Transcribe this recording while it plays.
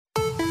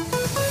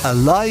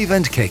Alive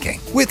and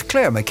Kicking with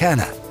Claire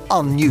McKenna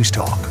on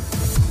Newstalk.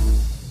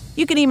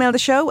 You can email the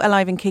show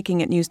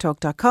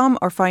aliveandkicking@newstalk.com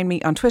or find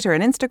me on Twitter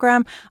and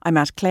Instagram. I'm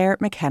at Claire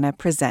McKenna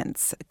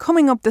Presents.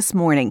 Coming up this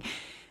morning,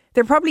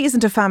 there probably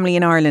isn't a family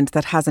in Ireland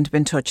that hasn't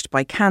been touched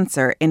by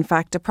cancer. In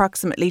fact,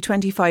 approximately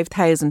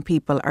 25,000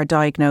 people are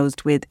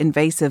diagnosed with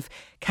invasive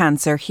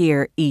cancer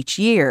here each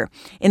year.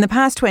 In the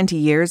past 20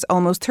 years,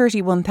 almost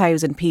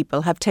 31,000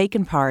 people have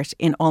taken part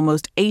in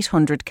almost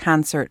 800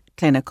 cancer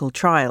clinical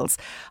trials.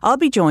 I'll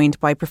be joined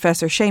by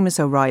Professor Seamus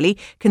O'Reilly,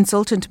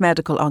 Consultant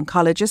Medical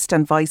Oncologist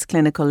and Vice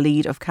Clinical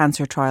Lead of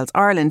Cancer Trials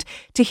Ireland,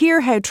 to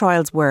hear how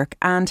trials work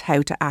and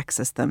how to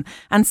access them.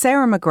 And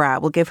Sarah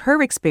McGrath will give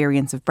her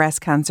experience of breast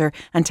cancer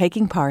and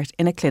taking part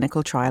in a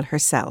clinical trial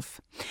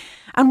herself.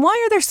 And why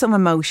are there some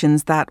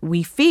emotions that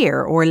we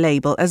fear or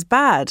label as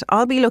bad?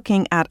 I'll be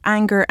looking at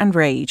anger and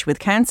rage with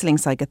counselling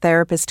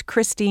psychotherapist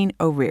Christine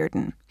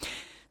O'Riordan.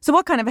 So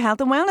what kind of a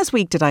health and wellness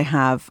week did I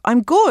have?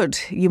 I'm good.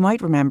 You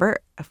might remember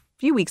a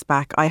few weeks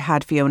back I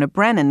had Fiona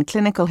Brennan,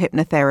 clinical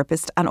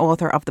hypnotherapist and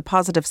author of the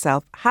Positive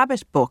Self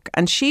Habit book,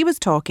 and she was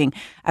talking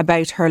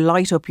about her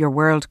Light Up Your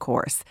World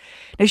course.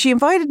 Now, she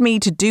invited me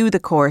to do the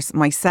course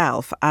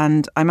myself,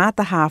 and I'm at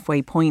the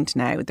halfway point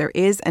now. There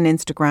is an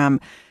Instagram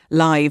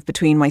live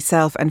between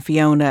myself and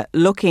Fiona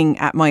looking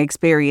at my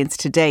experience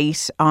to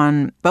date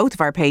on both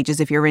of our pages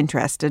if you're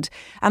interested.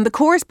 And the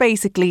course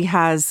basically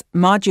has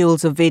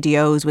modules of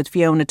videos with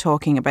Fiona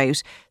talking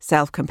about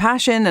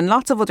self-compassion and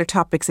lots of other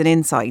topics and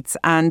insights.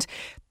 And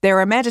there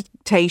are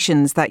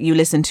meditations that you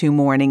listen to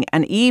morning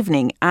and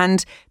evening.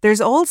 And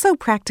there's also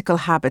practical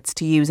habits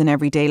to use in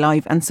everyday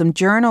life and some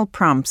journal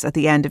prompts at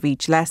the end of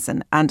each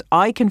lesson. And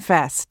I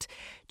confessed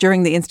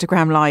during the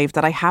Instagram live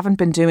that I haven't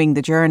been doing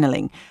the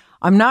journaling.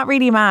 I'm not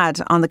really mad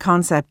on the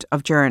concept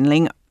of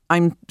journaling.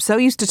 I'm so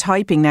used to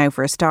typing now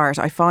for a start.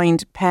 I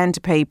find pen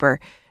to paper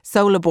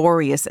so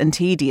laborious and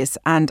tedious,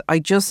 and I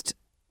just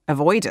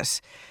avoid it.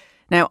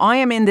 Now, I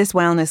am in this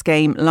wellness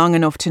game long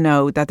enough to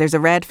know that there's a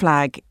red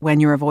flag when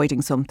you're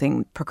avoiding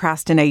something,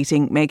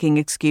 procrastinating, making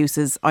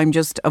excuses. I'm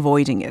just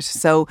avoiding it.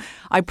 So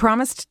I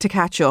promised to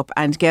catch up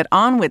and get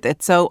on with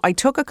it. So I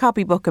took a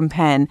copybook and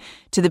pen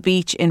to the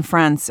beach in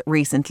France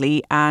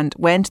recently and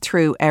went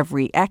through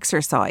every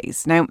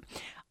exercise. Now,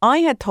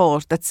 I had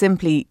thought that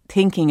simply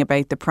thinking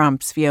about the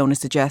prompts Fiona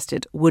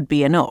suggested would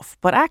be enough,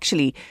 but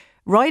actually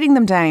writing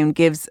them down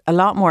gives a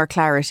lot more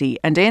clarity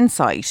and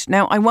insight.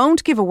 Now, I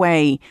won't give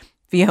away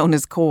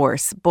Fiona's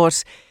course,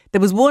 but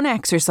there was one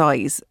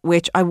exercise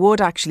which I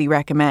would actually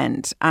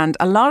recommend, and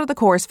a lot of the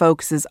course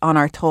focuses on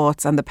our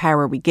thoughts and the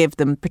power we give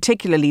them,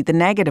 particularly the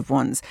negative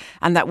ones,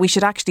 and that we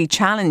should actually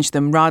challenge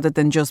them rather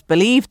than just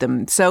believe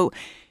them. So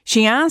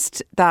she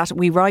asked that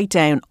we write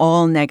down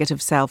all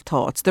negative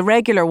self-thoughts, the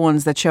regular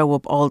ones that show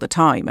up all the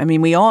time. I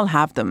mean, we all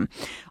have them.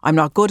 I'm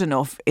not good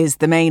enough is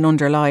the main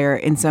underlier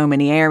in so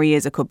many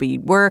areas. It could be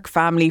work,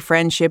 family,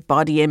 friendship,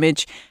 body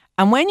image.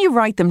 And when you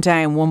write them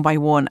down one by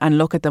one and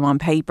look at them on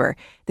paper,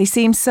 they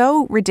seem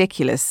so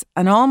ridiculous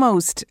and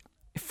almost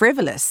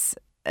frivolous.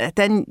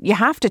 Then you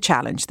have to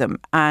challenge them.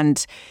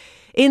 And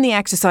in the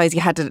exercise, you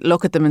had to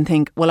look at them and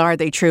think, well, are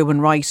they true,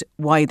 and write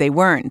why they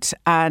weren't?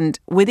 And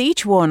with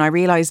each one, I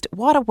realised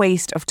what a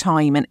waste of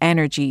time and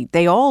energy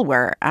they all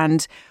were.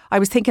 And I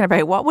was thinking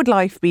about what would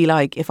life be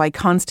like if I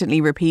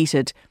constantly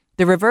repeated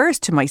the reverse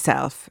to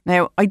myself.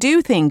 Now, I do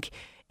think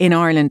in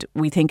Ireland,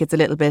 we think it's a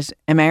little bit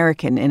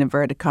American, in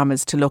inverted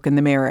commas, to look in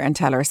the mirror and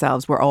tell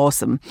ourselves we're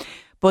awesome.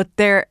 But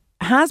there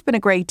has been a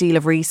great deal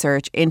of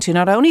research into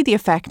not only the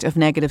effect of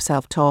negative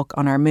self-talk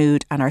on our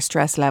mood and our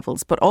stress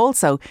levels, but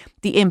also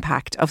the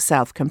impact of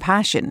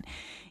self-compassion.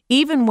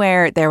 Even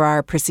where there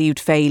are perceived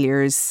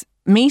failures,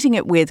 meeting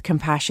it with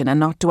compassion and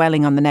not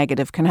dwelling on the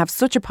negative can have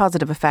such a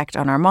positive effect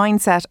on our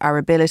mindset, our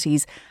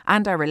abilities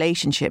and our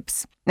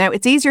relationships. Now,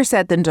 it's easier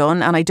said than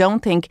done, and I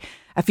don't think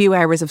a few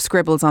hours of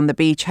scribbles on the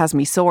beach has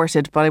me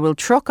sorted, but I will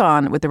truck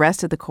on with the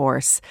rest of the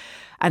course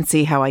and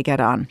see how I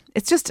get on.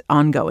 It's just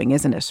ongoing,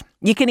 isn't it?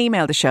 You can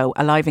email the show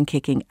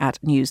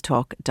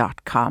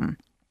aliveandkicking@newstalk.com.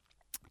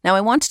 Now,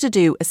 I wanted to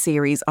do a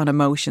series on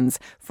emotions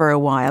for a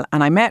while,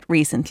 and I met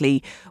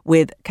recently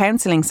with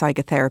counselling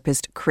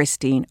psychotherapist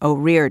Christine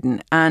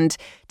O'Riordan. And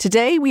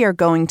today we are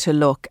going to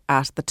look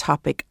at the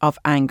topic of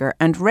anger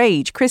and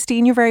rage.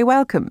 Christine, you're very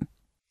welcome.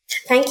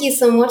 Thank you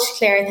so much,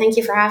 Claire. Thank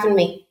you for having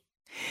me.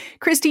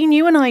 Christine,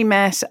 you and I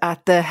met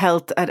at the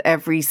Health at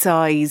Every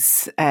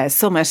Size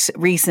Summit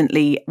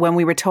recently when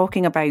we were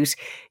talking about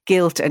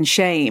guilt and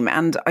shame.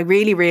 And I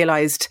really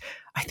realised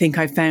I think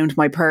I found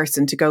my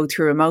person to go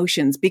through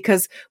emotions,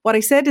 because what I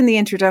said in the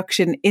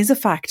introduction is a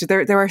fact.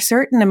 There are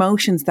certain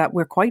emotions that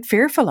we're quite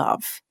fearful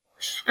of.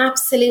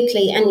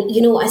 Absolutely. And,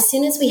 as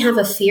soon as we have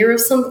a fear of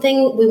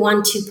something, we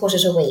want to put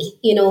it away.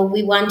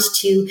 We want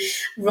to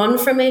run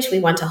from it.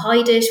 We want to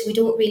hide it. We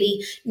don't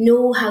really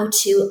know how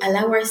to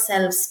allow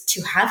ourselves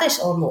to have it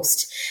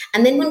almost.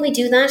 And then when we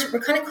do that, we're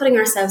kind of cutting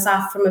ourselves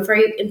off from a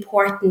very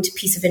important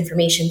piece of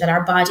information that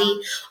our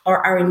body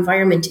or our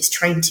environment is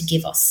trying to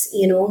give us,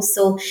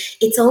 So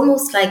it's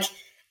almost like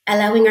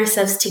allowing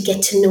ourselves to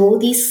get to know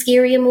these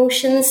scary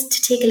emotions,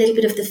 to take a little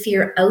bit of the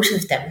fear out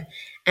of them.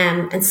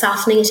 And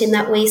softening it in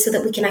that way so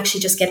that we can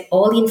actually just get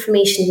all the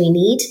information we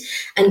need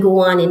and go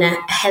on in a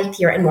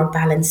healthier and more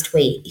balanced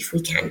way if we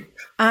can.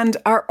 And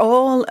are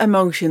all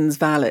emotions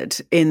valid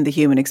in the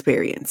human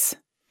experience?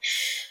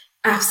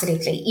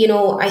 Absolutely.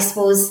 I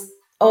suppose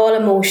all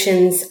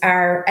emotions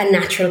are a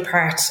natural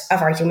part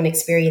of our human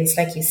experience,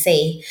 like you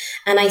say.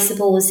 And I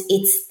suppose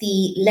it's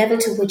the level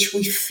to which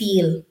we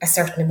feel a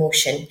certain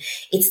emotion.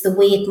 It's the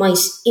way it might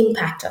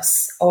impact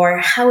us or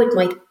how it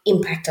might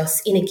impact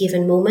us in a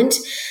given moment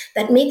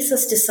that makes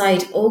us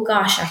decide, oh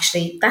gosh,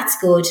 actually, that's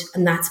good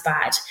and that's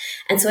bad.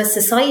 And so as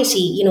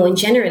society, in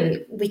general,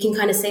 we can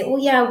kind of say, oh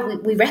yeah,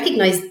 we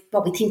recognize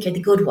what we think are the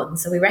good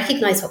ones. So we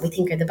recognize what we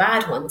think are the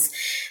bad ones.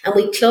 And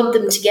we club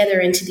them together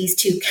into these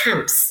two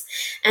camps.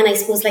 And I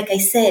suppose, like I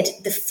said,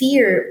 the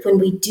fear when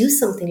we do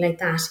something like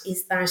that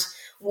is that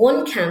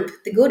one camp,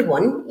 the good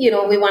one, we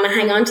want to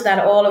hang on to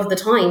that all of the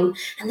time.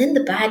 And then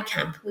the bad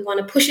camp, we want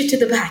to push it to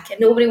the back and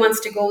nobody wants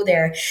to go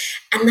there.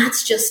 And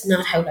that's just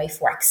not how life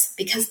works,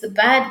 because the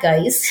bad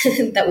guys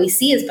that we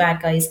see as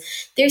bad guys,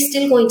 they're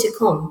still going to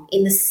come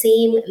in the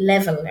same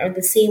level or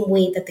the same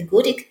way that the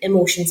good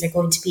emotions are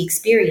going to be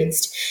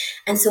experienced.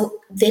 And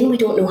so then we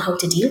don't know how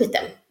to deal with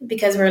them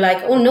because we're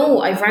like, oh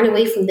no, I've ran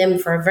away from them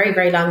for a very,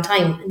 very long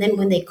time. And then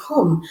when they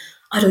come,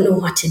 I don't know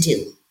what to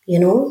do,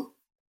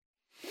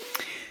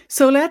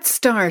 So let's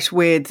start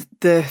with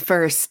the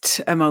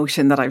first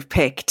emotion that I've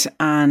picked,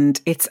 and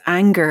it's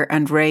anger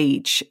and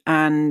rage.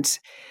 And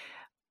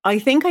I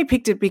think I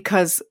picked it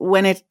because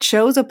when it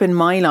shows up in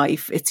my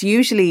life, it's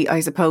usually, I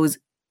suppose,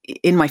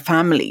 in my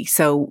family.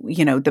 So,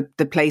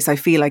 the place I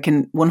feel I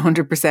can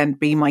 100%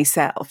 be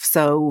myself.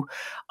 So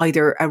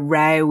either a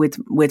row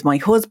with my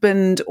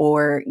husband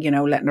or,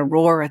 letting a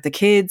roar at the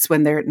kids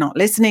when they're not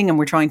listening and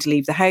we're trying to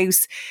leave the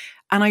house.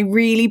 And I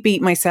really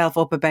beat myself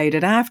up about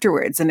it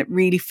afterwards. And it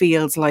really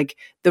feels like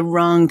the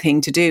wrong thing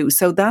to do.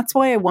 So that's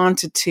why I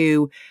wanted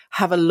to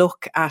have a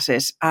look at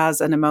it as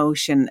an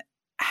emotion,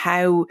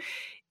 how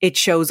it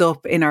shows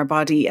up in our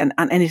body and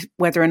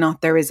whether or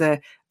not there is a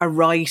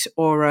right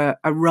or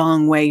a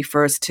wrong way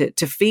for us to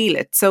feel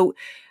it. So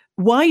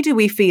why do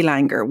we feel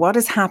anger? What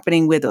is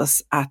happening with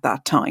us at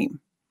that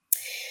time?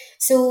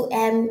 So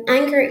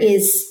anger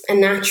is a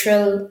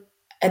natural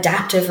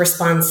adaptive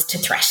response to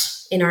threat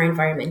in our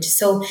environment.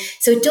 So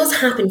it does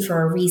happen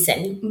for a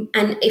reason.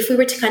 And if we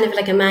were to kind of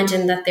like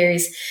imagine that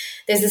there's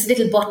this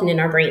little button in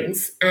our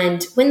brains,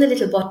 and when the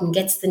little button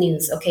gets the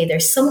news, okay,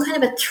 there's some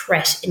kind of a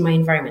threat in my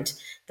environment,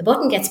 the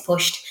button gets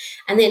pushed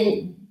and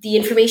then the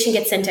information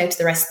gets sent out to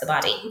the rest of the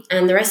body,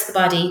 and the rest of the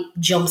body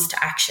jumps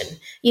to action,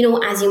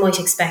 as you might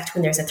expect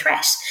when there's a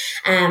threat.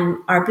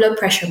 Our blood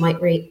pressure might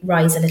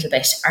rise a little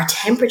bit. Our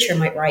temperature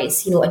might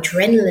rise.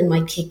 Adrenaline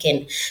might kick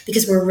in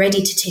because we're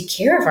ready to take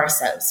care of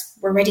ourselves.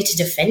 We're ready to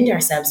defend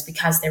ourselves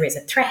because there is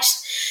a threat.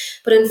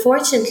 But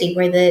unfortunately,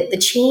 where the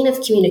chain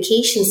of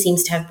communication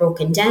seems to have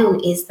broken down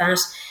is that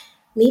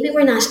maybe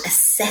we're not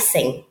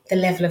assessing the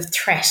level of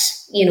threat,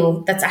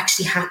 that's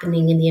actually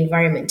happening in the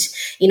environment.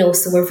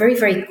 So we're very,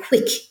 very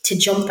quick to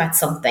jump at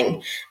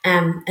something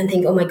and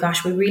think, oh my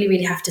gosh, we really,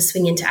 really have to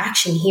swing into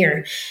action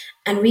here.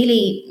 And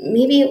really,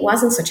 maybe it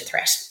wasn't such a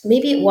threat.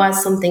 Maybe it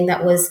was something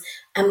that was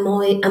a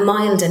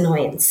mild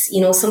annoyance,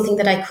 something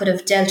that I could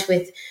have dealt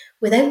with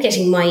without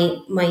getting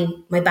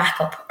my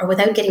backup or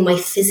without getting my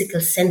physical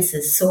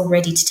senses so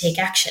ready to take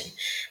action.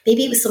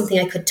 Maybe it was something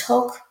I could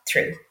talk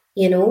through.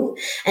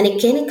 And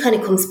again, it kind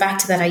of comes back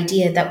to that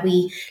idea that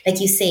we, like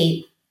you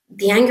say,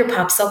 the anger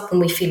pops up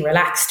when we feel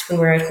relaxed, when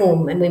we're at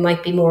home and we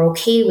might be more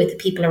okay with the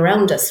people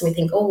around us. And we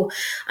think, oh,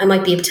 I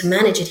might be able to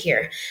manage it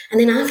here. And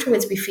then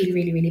afterwards we feel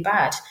really, really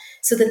bad.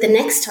 So that the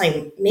next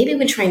time, maybe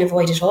we'll try and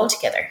avoid it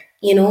altogether.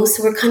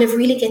 So we're kind of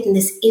really getting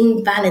this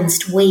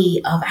imbalanced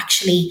way of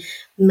actually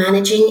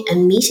managing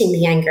and meeting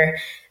the anger.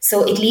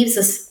 So it leaves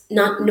us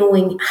not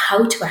knowing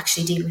how to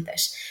actually deal with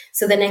it.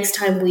 So the next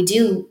time we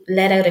do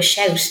let out a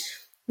shout,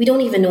 we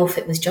don't even know if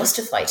it was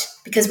justified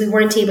because we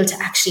weren't able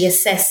to actually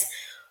assess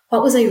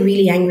what was I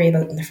really angry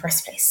about in the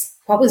first place?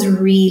 What was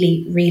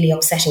really, really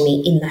upsetting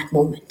me in that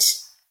moment?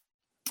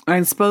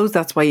 I suppose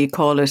that's why you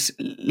call it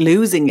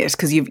losing it,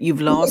 because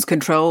you've lost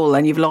control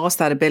and you've lost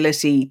that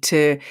ability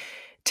to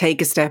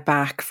take a step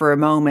back for a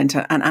moment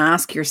and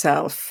ask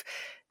yourself,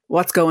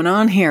 what's going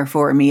on here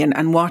for me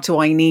and what do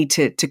I need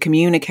to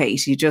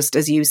communicate? You just,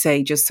 as you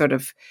say, just sort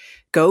of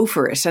go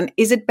for it. And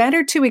is it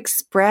better to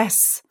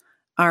express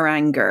our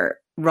anger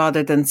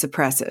rather than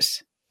suppress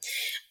it?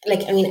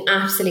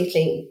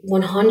 Absolutely,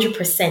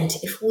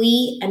 100%. If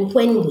we and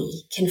when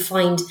we can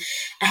find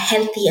a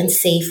healthy and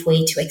safe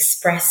way to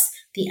express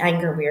the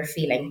anger we are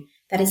feeling,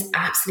 that is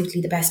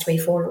absolutely the best way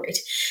forward.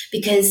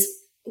 Because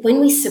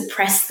when we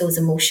suppress those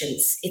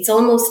emotions, it's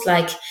almost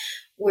like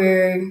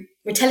we're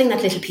we're telling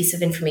that little piece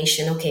of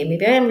information, okay,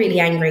 maybe I am really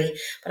angry,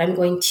 but I'm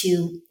going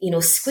to,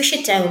 squish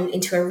it down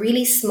into a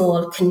really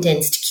small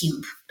condensed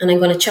cube, and I'm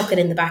going to chuck it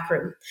in the back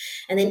room.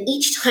 And then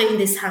each time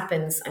this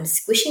happens, I'm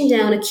squishing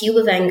down a cube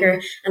of anger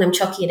and I'm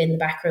chucking it in the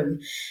back room.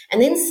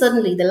 And then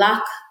suddenly the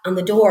lock on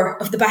the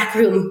door of the back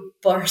room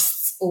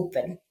bursts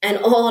open and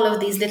all of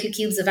these little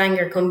cubes of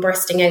anger come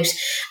bursting out,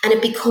 and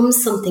it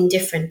becomes something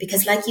different,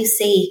 because like you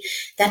say,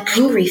 that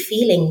angry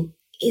feeling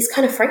is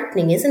kind of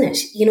frightening, isn't it?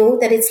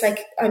 That it's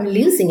like, I'm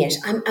losing it.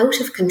 I'm out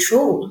of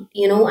control,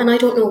 and I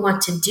don't know what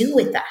to do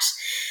with that.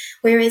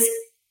 Whereas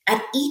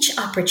at each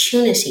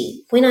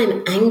opportunity, when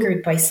I'm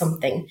angered by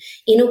something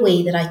in a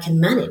way that I can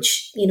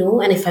manage,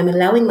 and if I'm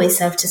allowing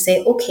myself to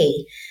say,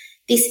 okay,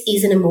 this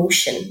is an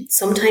emotion.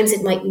 Sometimes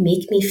it might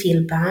make me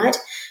feel bad,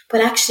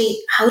 but actually,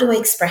 how do I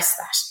express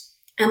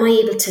that? Am I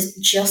able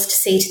to just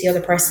say to the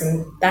other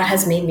person, that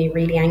has made me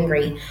really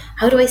angry?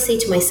 How do I say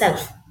to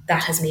myself,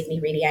 that has made me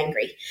really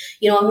angry?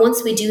 And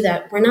once we do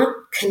that, we're not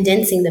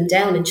condensing them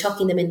down and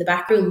chucking them in the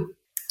back room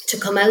to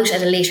come out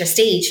at a later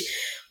stage.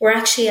 We're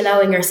actually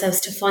allowing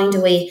ourselves to find a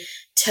way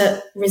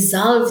to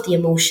resolve the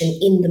emotion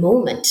in the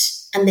moment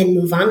and then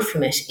move on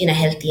from it in a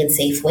healthy and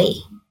safe way.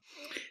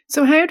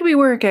 So how do we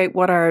work out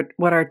what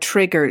our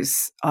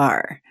triggers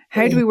are?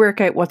 How do we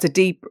work out what's a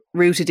deep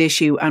rooted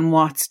issue and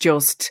what's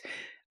just,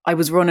 I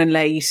was running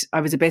late,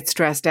 I was a bit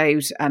stressed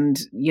out, and,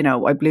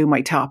 I blew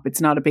my top. It's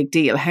not a big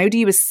deal. How do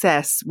you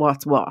assess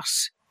what's what?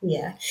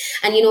 Yeah.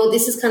 And,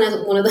 this is kind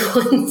of one of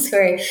the ones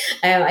where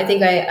I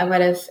think I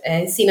might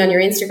have seen on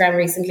your Instagram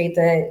recently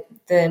the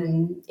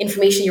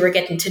information you were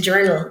getting to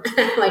journal.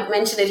 I might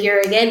mention it here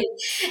again.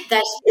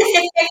 That,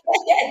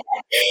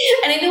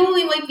 and I know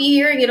we might be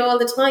hearing it all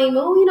the time.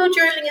 Oh,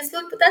 journaling is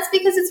good, but that's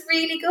because it's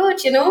really good,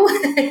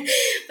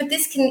 But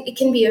it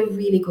can be a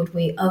really good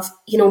way of,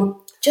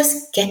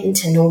 just getting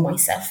to know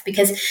myself,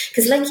 because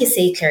like you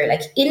say, Claire,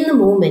 like in the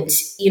moment,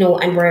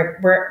 and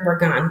we're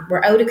gone,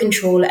 we're out of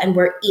control and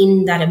we're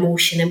in that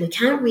emotion and we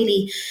can't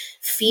really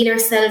feel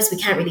ourselves. We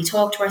can't really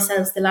talk to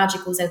ourselves. The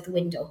logic goes out the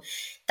window.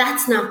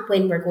 That's not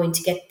when we're going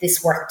to get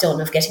this work done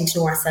of getting to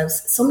know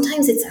ourselves.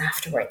 Sometimes it's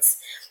afterwards,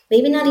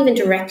 maybe not even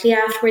directly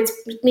afterwards,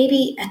 but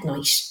maybe at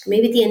night, or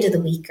maybe at the end of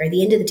the week or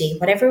the end of the day,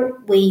 whatever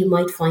way you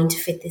might find to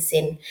fit this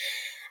in.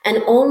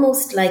 And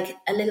almost like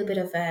a little bit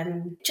of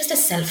just a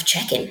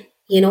self-check-in,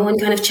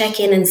 and kind of check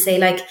in and say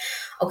like,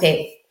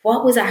 okay,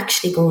 what was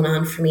actually going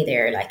on for me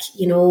there? Like,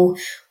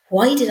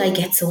 why did I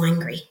get so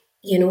angry?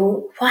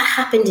 What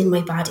happened in my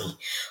body?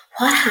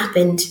 What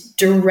happened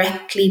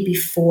directly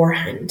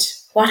beforehand?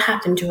 What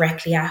happened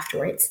directly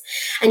afterwards?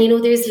 And,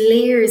 there's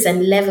layers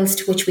and levels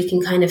to which we can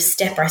kind of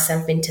step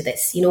ourselves into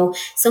this.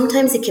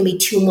 Sometimes it can be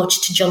too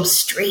much to jump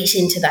straight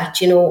into that,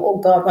 oh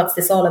God, what's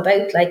this all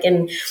about? Like,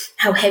 and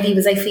how heavy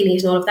was I feeling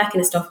and all of that kind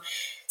of stuff.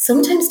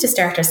 Sometimes to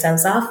start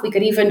ourselves off, we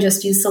could even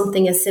just use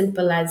something as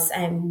simple as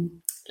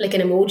like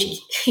an emoji,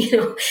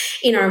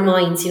 in our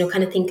minds,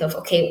 kind of think of,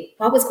 okay,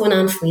 what was going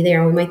on for me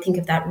there? We might think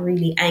of that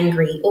really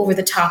angry, over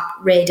the top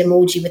red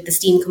emoji with the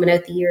steam coming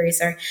out the ears,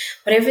 or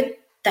whatever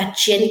that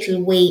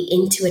gentle way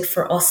into it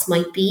for us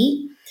might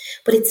be.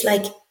 But it's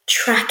like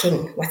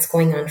tracking what's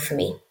going on for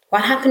me.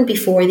 What happened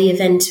before the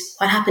event?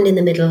 What happened in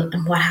the middle?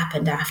 And what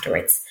happened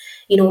afterwards?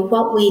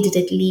 What way did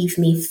it leave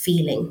me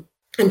feeling?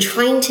 And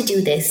trying to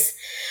do this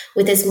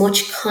with as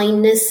much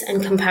kindness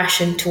and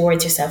compassion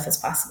towards yourself as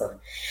possible.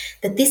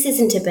 That this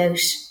isn't about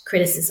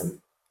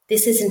criticism.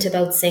 This isn't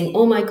about saying,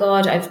 oh my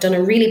God, I've done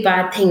a really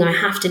bad thing, I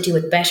have to do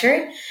it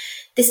better.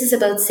 This is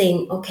about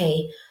saying,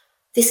 okay,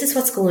 this is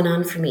what's going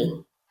on for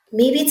me.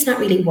 Maybe it's not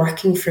really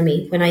working for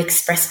me when I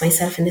express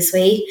myself in this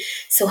way.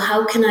 So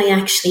how can I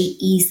actually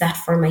ease that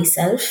for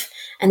myself?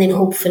 And then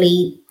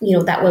hopefully,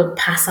 that will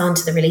pass on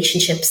to the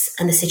relationships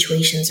and the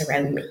situations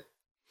around me.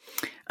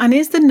 And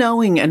is the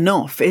knowing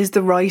enough? Is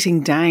the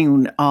writing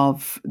down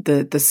of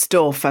the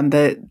stuff and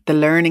the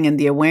learning and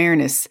the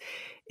awareness,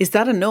 is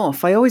that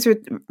enough? I always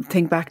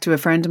think back to a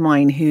friend of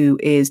mine who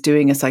is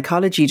doing a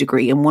psychology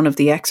degree, and one of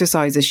the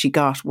exercises she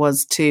got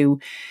was to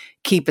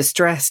keep a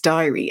stress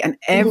diary, and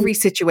every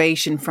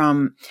situation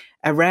from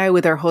a row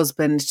with her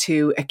husband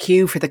to a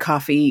queue for the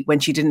coffee when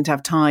she didn't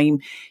have time,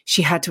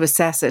 she had to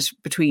assess it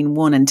between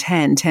 1 and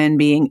 10, 10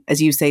 being,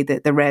 as you say,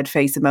 the red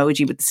face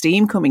emoji with the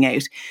steam coming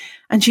out.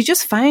 And she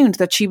just found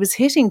that she was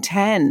hitting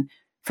 10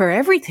 for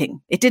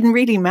everything. It didn't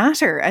really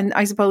matter. And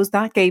I suppose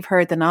that gave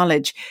her the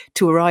knowledge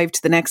to arrive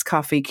to the next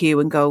coffee queue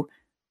and go,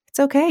 it's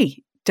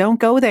okay, don't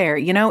go there.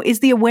 Is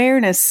the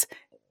awareness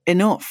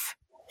enough?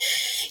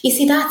 You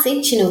see, that's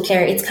it,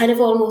 Claire. It's kind of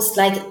almost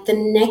like the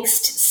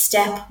next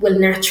step will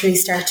naturally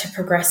start to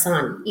progress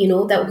on,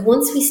 that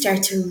once we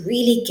start to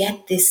really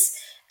get this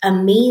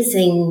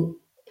amazing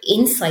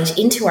insight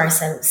into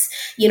ourselves,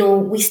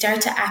 we start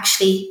to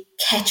actually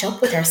catch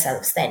up with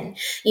ourselves then,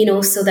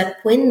 so that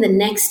when the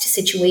next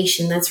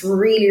situation that's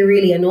really,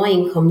 really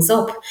annoying comes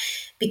up,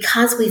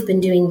 because we've been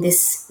doing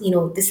this,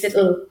 this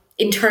little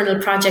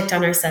internal project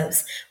on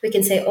ourselves, we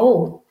can say,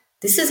 oh,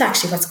 this is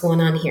actually what's going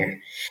on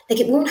here. Like,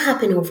 it won't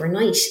happen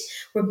overnight.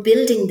 We're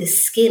building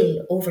this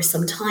skill over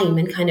some time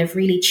and kind of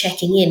really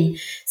checking in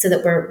so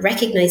that we're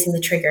recognizing the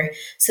trigger,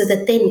 so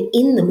that then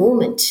in the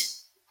moment,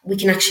 we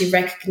can actually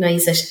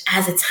recognize it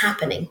as it's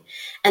happening.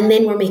 And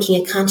then we're making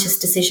a conscious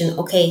decision.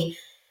 Okay,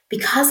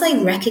 because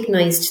I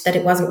recognized that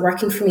it wasn't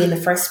working for me in the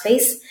first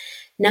place,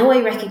 now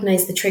I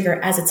recognize the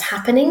trigger as it's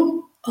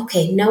happening.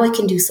 Okay, now I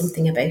can do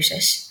something about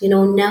it.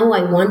 Now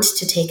I want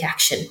to take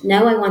action.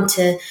 Now I want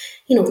to,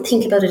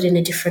 think about it in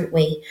a different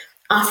way,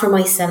 offer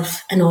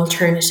myself an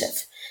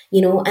alternative,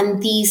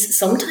 and these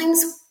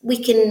sometimes we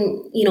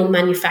can,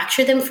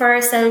 manufacture them for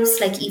ourselves,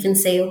 like even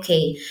say,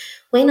 okay,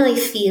 when I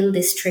feel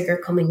this trigger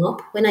coming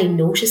up, when I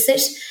notice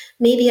it,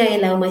 maybe I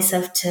allow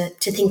myself to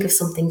think of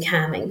something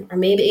calming, or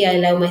maybe I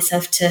allow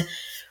myself to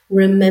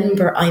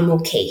remember I'm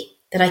okay,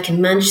 that I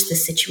can manage the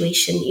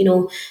situation.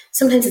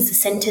 Sometimes it's a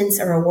sentence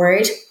or a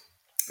word,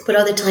 but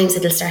other times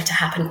it'll start to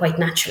happen quite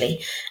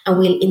naturally, and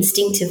we'll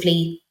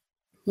instinctively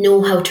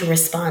know how to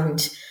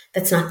respond.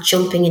 That's not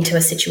jumping into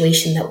a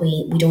situation that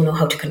we don't know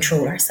how to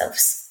control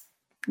ourselves.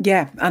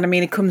 Yeah. And I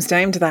mean, it comes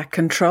down to that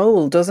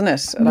control, doesn't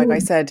it? Like I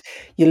said,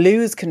 you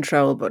lose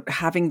control, but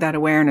having that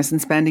awareness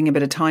and spending a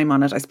bit of time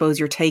on it, I suppose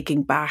you're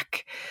taking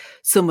back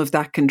some of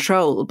that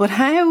control. But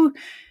how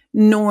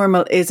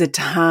normal is it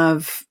to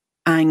have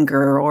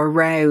anger or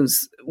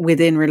rows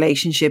within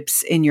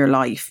relationships in your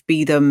life,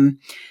 be them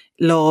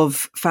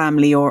love,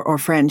 family, or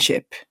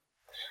friendship?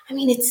 I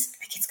mean, it's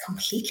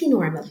completely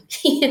normal,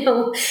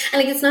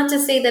 and it's not to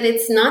say that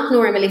it's not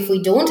normal if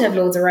we don't have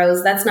loads of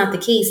rows. That's not the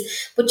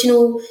case. But,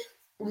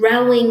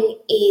 rowing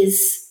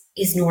is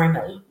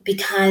normal,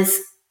 because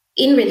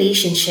in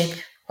relationship,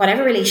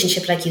 whatever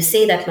relationship, like you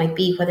say, that might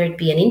be, whether it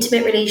be an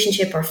intimate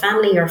relationship or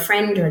family or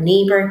friend or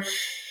neighbor,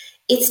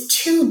 it's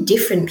two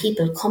different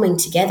people coming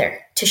together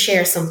to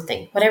share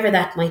something, whatever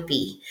that might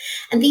be.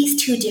 And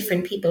these two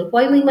different people,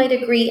 while we might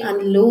agree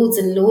on loads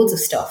and loads of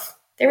stuff,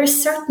 there are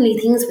certainly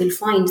things we'll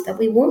find that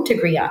we won't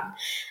agree on,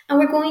 and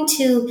we're going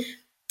to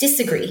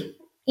disagree,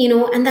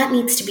 and that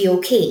needs to be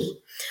okay.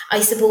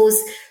 I suppose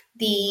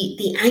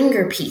the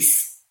anger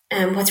piece,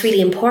 what's really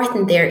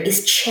important there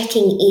is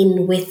checking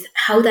in with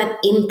how that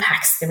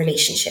impacts the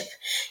relationship.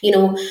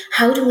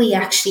 How do we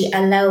actually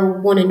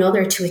allow one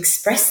another to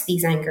express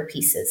these anger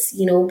pieces?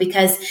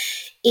 Because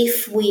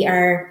if we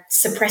are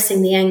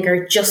suppressing the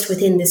anger just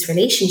within this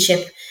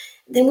relationship,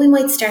 then we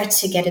might start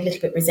to get a little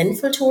bit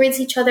resentful towards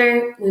each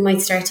other. We might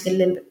start to get a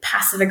little bit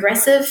passive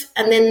aggressive.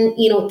 And then,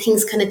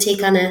 things kind of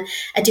take on a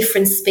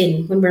different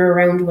spin when we're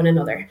around one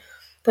another.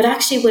 But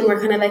actually, when we're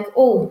kind of like,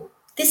 oh,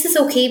 this is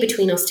okay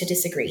between us to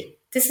disagree.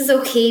 This is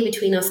okay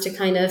between us to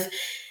kind of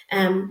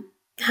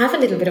have a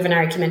little bit of an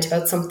argument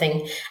about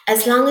something,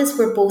 as long as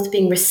we're both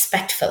being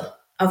respectful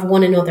of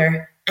one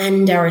another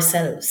and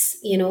ourselves,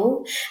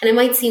 And it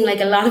might seem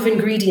like a lot of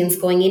ingredients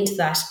going into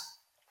that,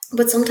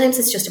 but sometimes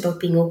it's just about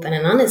being open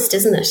and honest,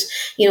 isn't it?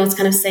 It's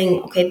kind of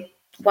saying, okay,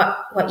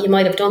 what you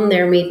might have done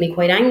there made me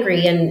quite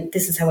angry, and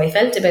this is how I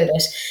felt about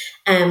it.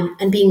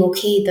 And being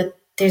okay that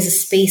there's a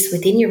space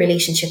within your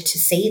relationship to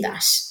say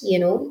that,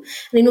 And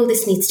I know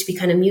this needs to be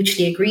kind of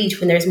mutually agreed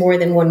when there's more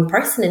than one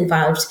person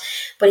involved,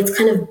 but it's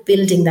kind of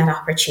building that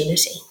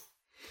opportunity.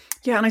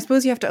 Yeah, and I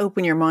suppose you have to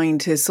open your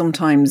mind to,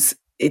 sometimes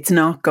it's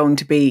not going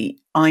to be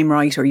I'm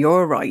right or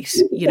you're right.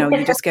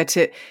 You just get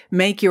to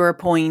make your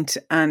point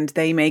and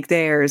they make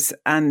theirs.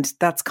 And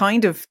that's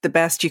kind of the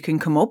best you can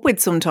come up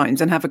with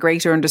sometimes, and have a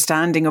greater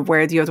understanding of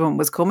where the other one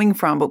was coming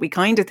from. But we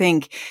kind of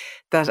think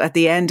that at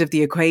the end of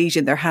the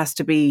equation, there has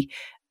to be,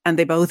 and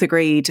they both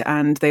agreed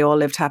and they all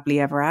lived happily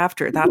ever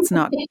after. That's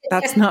not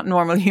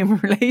normal human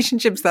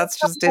relationships. That's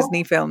just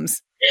Disney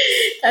films.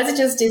 That's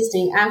just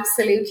Disney,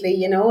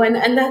 absolutely,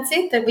 and that's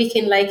it, that we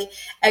can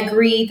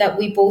agree that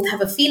we both have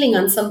a feeling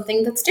on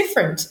something that's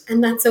different,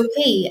 and that's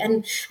okay.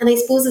 And I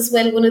suppose as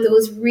well, one of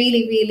those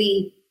really,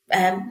 really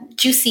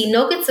juicy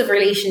nuggets of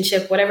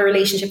relationship, whatever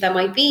relationship that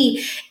might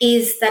be,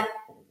 is that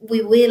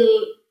we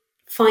will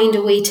find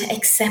a way to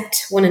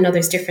accept one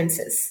another's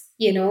differences,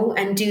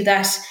 and do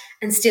that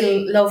and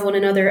still love one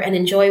another and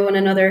enjoy one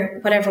another,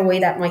 whatever way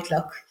that might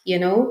look,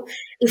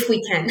 if we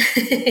can.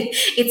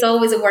 It's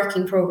always a work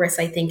in progress,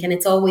 I think, and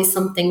it's always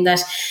something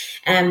that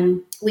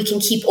we can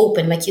keep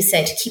open, like you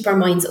said, keep our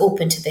minds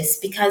open to this,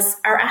 because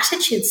our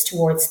attitudes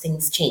towards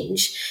things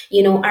change.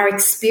 Our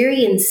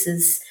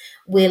experiences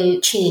will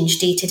change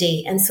day to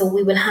day, and so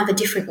we will have a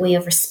different way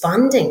of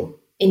responding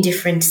in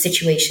different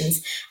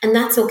situations, and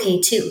that's okay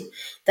too.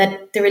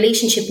 That the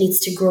relationship needs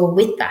to grow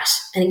with that.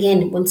 And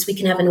again, once we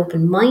can have an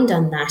open mind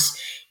on that,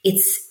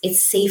 it's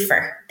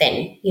safer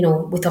then,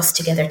 with us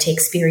together to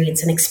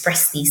experience and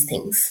express these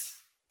things.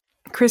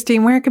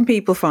 Christine, where can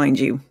people find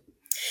you?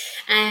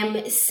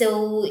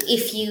 So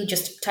if you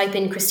just type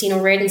in Christine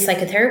O'Riordan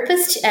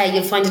psychotherapist,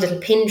 you'll find a little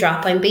pin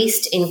drop. I'm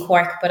based in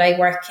Cork, but I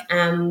work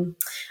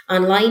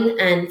online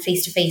and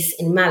face-to-face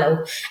in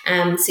Mallow.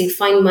 So you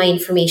find my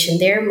information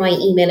there, my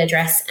email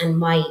address and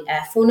my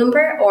phone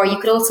number, or you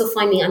could also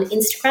find me on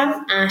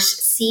Instagram at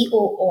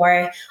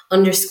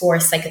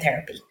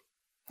COR_psychotherapy.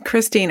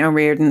 Christine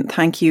O'Riordan,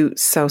 thank you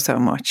so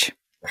much.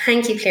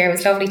 Thank you, Claire. It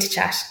was lovely to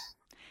chat.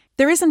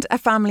 There isn't a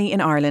family in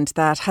Ireland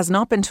that has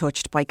not been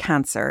touched by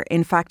cancer.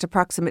 In fact,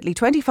 approximately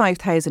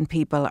 25,000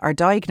 people are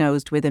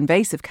diagnosed with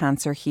invasive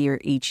cancer here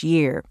each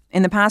year.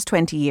 In the past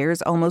 20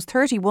 years, almost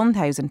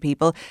 31,000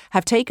 people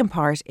have taken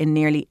part in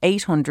nearly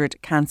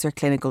 800 cancer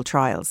clinical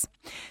trials.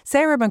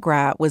 Sarah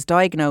McGrath was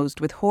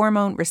diagnosed with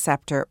hormone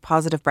receptor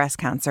positive breast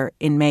cancer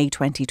in May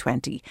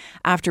 2020.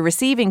 After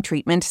receiving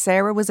treatment,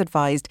 Sarah was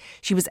advised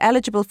she was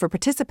eligible for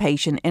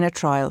participation in a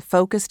trial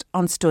focused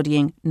on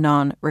studying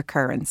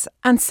non-recurrence.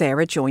 And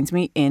Sarah joins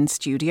me in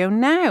studio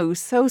now.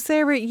 So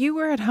Sarah, you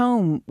were at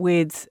home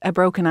with a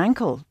broken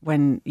ankle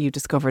when you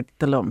discovered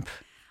the lump.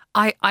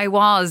 I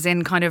was,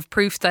 in kind of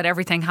proof that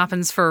everything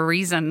happens for a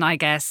reason, I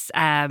guess.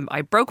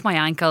 I broke my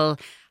ankle,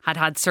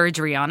 had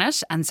surgery on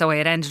it, and so I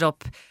had ended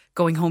up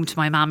going home to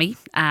my mammy,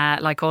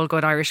 like all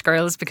good Irish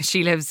girls, because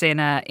she lives in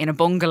a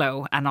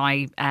bungalow and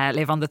I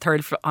live on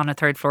a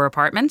third floor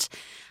apartment.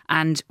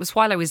 And it was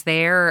while I was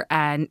there,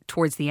 and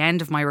towards the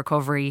end of my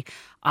recovery,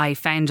 I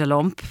found a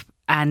lump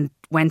and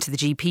went to the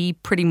GP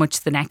pretty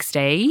much the next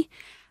day,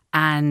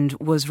 and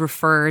was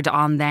referred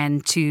on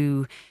then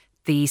to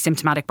the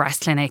symptomatic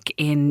breast clinic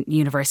in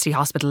University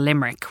Hospital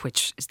Limerick,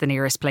 which is the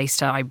nearest place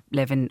to I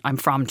live in. I'm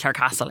from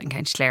Clarecastle in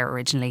County Clare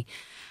originally.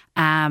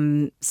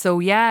 So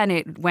yeah, and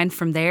it went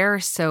from there.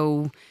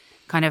 So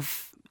kind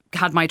of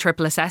had my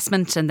triple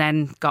assessment and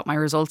then got my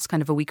results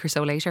kind of a week or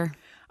so later.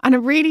 And it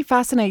really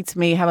fascinates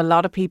me how a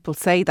lot of people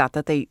say that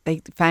they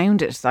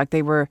found it, like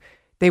they were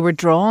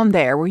drawn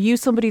there. Were you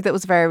somebody that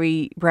was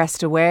very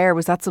breast aware?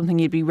 Was that something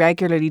you'd be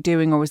regularly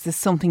doing, or was this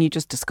something you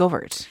just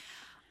discovered?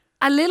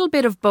 A little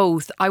bit of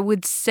both. I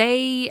would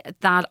say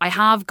that I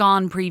have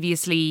gone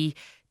previously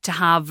to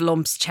have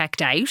lumps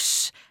checked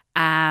out.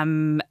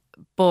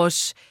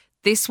 But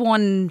this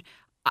one,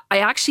 I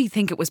actually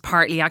think it was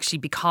partly actually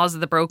because of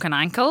the broken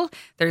ankle.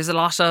 There's a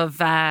lot of,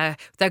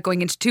 without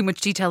going into too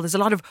much detail, there's a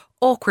lot of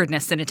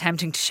awkwardness in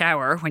attempting to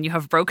shower when you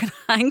have a broken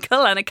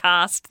ankle and a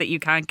cast that you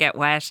can't get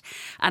wet.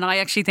 And I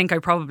actually think I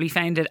probably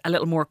found it a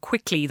little more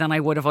quickly than I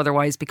would have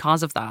otherwise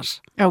because of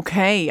that.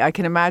 Okay, I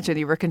can imagine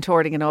you were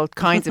contorting in all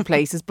kinds of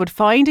places, but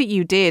find it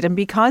you did. And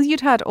because you'd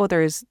had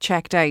others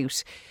checked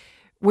out,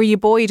 were you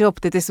buoyed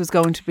up that this was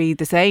going to be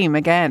the same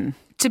again?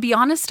 To be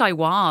honest, I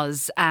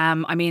was.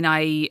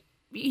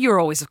 You're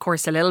always, of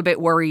course, a little bit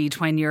worried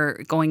when you're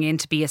going in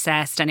to be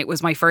assessed. And it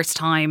was my first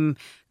time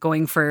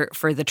going for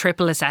the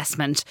triple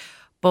assessment.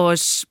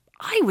 But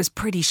I was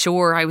pretty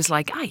sure. I was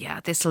like,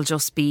 this will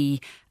just be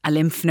a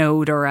lymph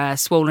node or a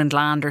swollen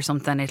gland or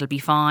something. It'll be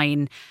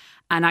fine.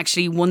 And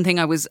actually, one thing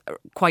I was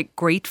quite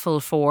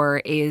grateful for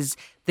is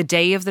the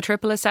day of the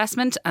triple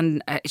assessment.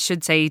 And I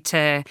should say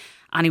to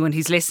anyone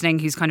who's listening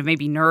who's kind of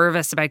maybe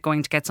nervous about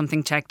going to get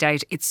something checked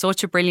out, it's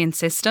such a brilliant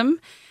system.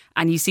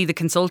 And you see the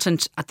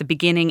consultant at the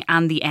beginning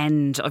and the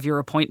end of your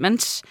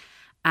appointment.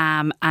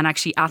 And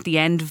actually at the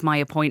end of my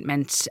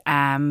appointment,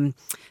 the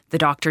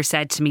doctor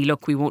said to me,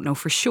 look, we won't know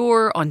for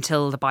sure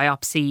until the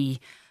biopsy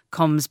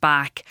comes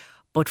back.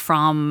 But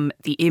from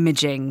the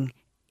imaging,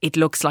 it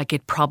looks like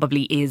it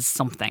probably is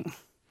something.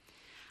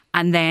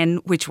 And then,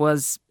 which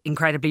was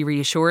incredibly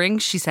reassuring,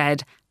 she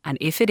said, and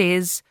if it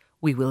is,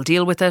 we will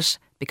deal with it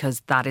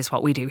because that is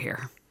what we do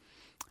here.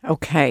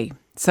 Okay,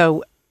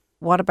 so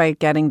what about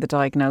getting the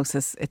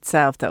diagnosis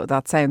itself, though?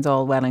 That sounds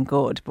all well and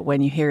good, but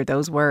when you hear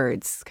those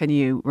words, can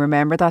you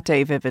remember that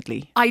day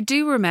vividly? I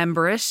do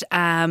remember it,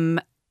 and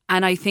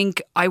I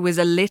think I was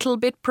a little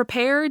bit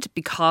prepared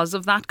because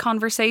of that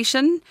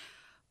conversation.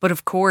 But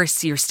of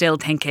course, you're still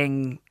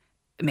thinking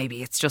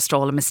maybe it's just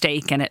all a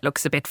mistake and it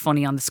looks a bit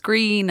funny on the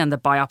screen and the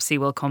biopsy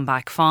will come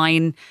back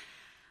fine.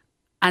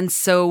 And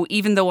so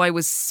even though I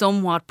was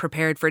somewhat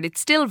prepared for it,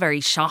 it's still very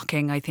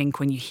shocking, I think,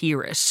 when you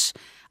hear it.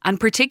 And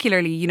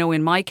particularly,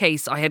 in my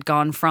case, I had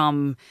gone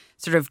from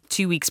sort of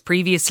 2 weeks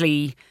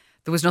previously,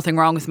 there was nothing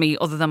wrong with me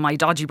other than my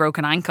dodgy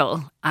broken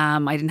ankle.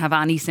 I didn't have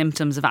any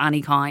symptoms of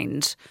any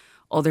kind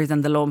other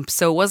than the lump.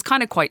 So it was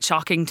kind of quite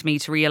shocking to me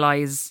to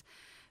realise,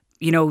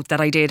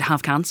 that I did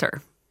have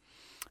cancer.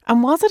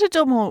 And was it a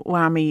double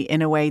whammy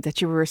in a way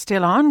that you were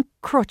still on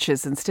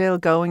crutches and still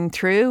going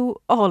through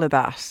all of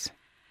that?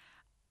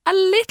 A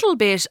little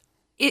bit,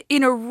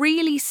 in a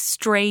really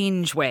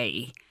strange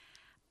way.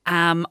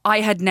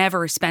 I had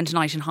never spent a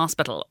night in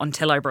hospital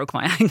until I broke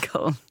my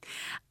ankle.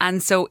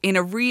 And so in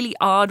a really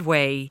odd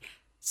way,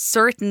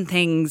 certain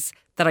things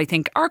that I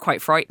think are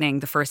quite frightening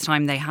the first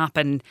time they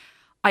happen,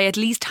 I at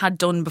least had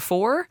done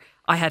before.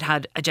 I had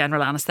had a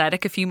general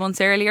anaesthetic a few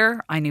months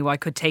earlier. I knew I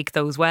could take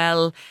those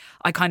well.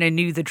 I kind of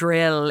knew the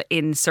drill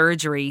in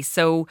surgery.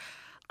 So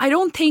I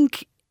don't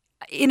think,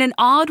 in an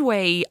odd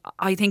way,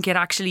 I think it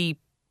actually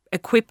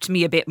equipped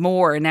me a bit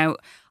more. Now,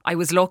 I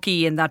was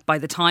lucky in that by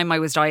the time I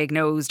was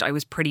diagnosed, I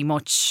was pretty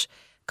much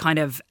kind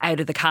of out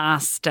of the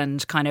cast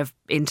and kind of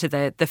into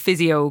the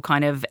physio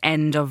kind of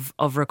end of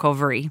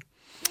recovery.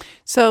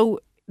 So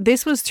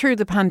this was through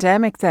the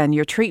pandemic then,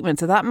 your treatment.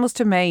 So that must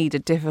have made a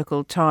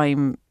difficult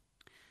time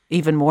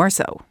even more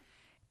so.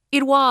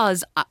 It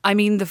was. I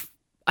mean,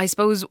 I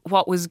suppose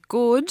what was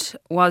good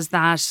was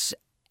that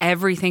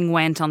everything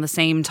went on the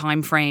same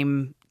time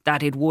frame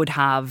that it would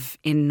have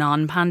in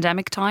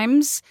non-pandemic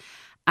times,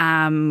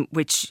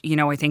 which,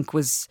 I think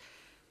was,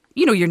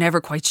 you're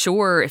never quite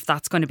sure if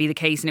that's going to be the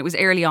case. And it was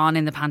early on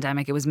in the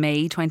pandemic. It was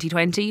May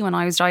 2020 when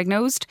I was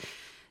diagnosed.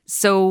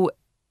 So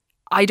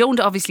I don't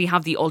obviously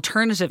have the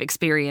alternative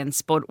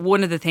experience, but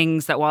one of the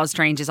things that was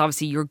strange is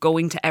obviously you're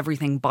going to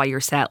everything by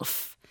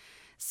yourself.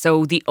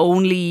 So the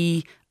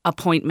only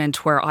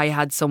appointment where I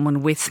had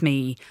someone with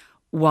me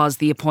was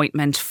the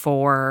appointment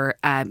for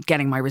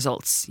getting my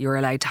results. You're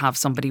allowed to have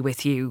somebody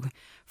with you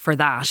for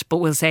that. But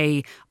we'll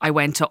say I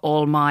went to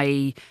all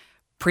my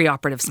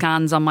preoperative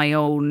scans on my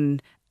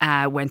own,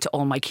 went to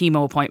all my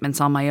chemo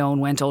appointments on my own,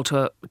 went all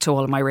to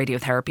all of my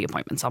radiotherapy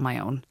appointments on my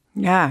own.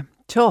 Yeah,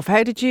 tough.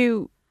 How did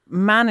you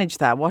manage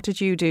that? What did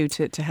you do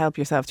to help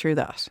yourself through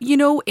that?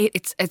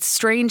 It's a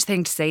strange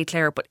thing to say,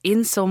 Claire, but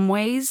in some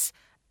ways,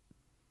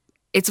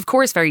 it's of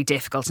course very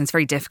difficult and it's a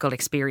very difficult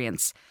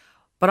experience.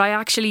 But I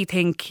actually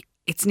think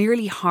it's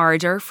nearly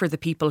harder for the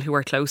people who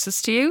are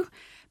closest to you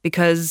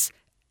because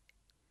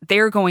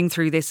they're going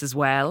through this as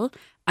well.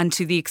 And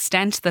to the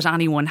extent that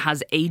anyone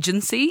has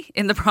agency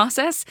in the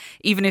process,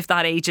 even if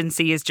that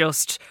agency is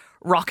just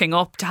rocking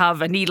up to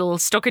have a needle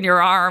stuck in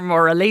your arm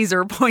or a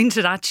laser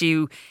pointed at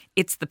you,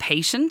 it's the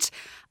patient.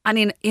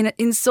 And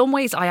in some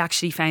ways, I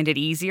actually found it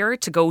easier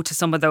to go to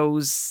some of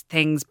those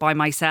things by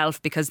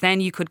myself because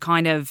then you could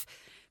kind of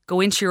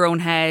go into your own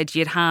head.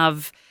 You'd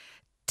have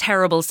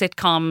terrible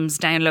sitcoms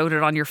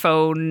downloaded on your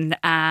phone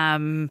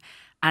and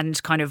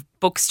kind of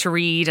books to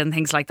read and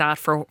things like that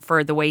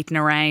for the waiting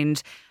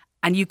around.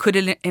 And you could,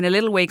 in a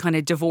little way, kind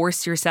of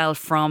divorce yourself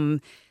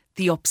from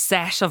the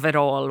upset of it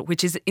all,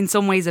 which is in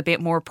some ways a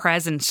bit more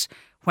present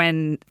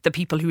when the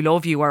people who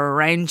love you are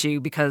around you,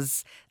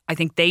 because I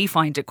think they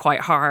find it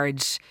quite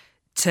hard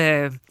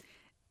to,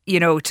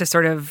 to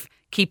sort of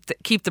keep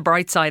the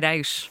bright side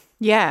out.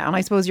 Yeah, and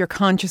I suppose you're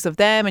conscious of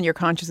them and you're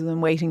conscious of them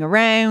waiting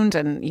around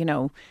and,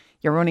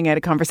 you're running out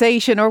of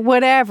conversation or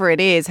whatever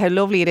it is, how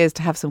lovely it is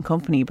to have some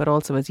company, but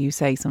also, as you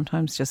say,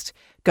 sometimes just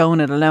going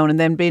it alone and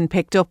then being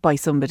picked up by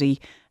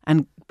somebody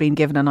and being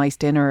given a nice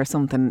dinner or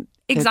something.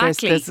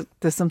 Exactly.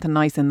 There's something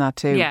nice in that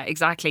too. Yeah,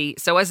 exactly.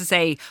 So as I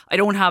say, I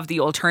don't have the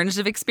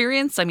alternative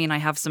experience. I mean, I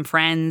have some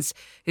friends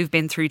who've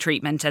been through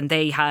treatment and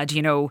they had,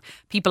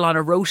 people on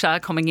a rota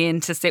coming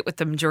in to sit with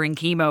them during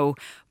chemo.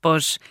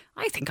 But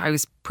I think I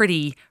was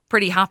pretty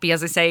happy,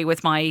 as I say,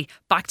 with my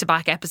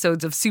back-to-back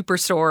episodes of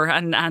Superstore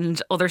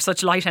and other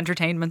such light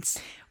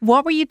entertainments.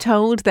 What were you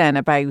told then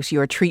about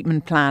your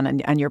treatment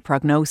plan and your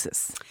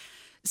prognosis?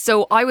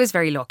 So I was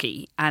very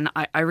lucky, and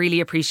I really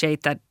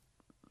appreciate that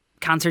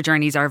cancer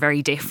journeys are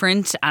very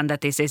different and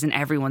that this isn't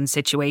everyone's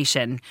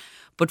situation.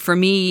 But for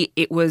me,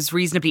 it was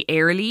reasonably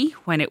early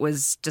when it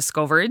was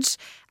discovered,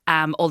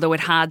 although it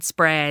had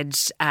spread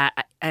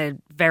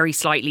very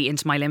slightly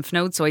into my lymph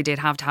nodes. So I did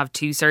have to have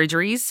 2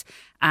 surgeries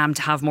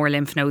to have more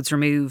lymph nodes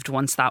removed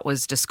once that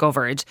was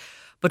discovered.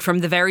 But from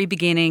the very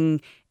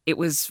beginning, it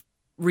was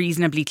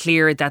reasonably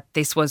clear that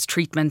this was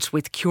treatment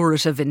with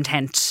curative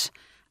intent.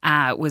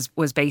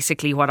 Was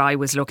basically what I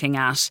was looking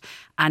at.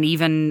 And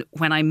even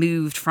when I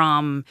moved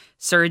from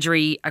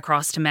surgery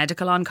across to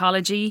medical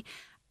oncology,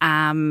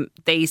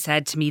 they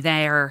said to me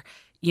there,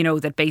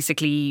 that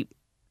basically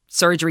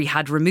surgery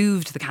had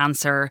removed the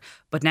cancer,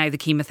 but now the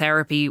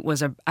chemotherapy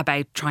was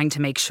about trying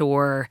to make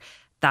sure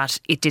that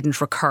it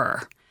didn't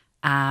recur.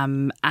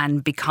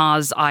 And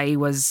because I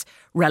was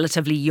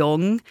relatively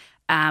young,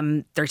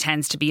 there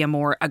tends to be a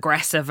more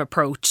aggressive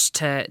approach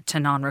to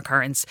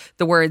non-recurrence.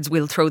 The words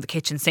 "we'll throw the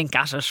kitchen sink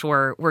at it"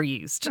 were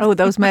used. Oh,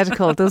 those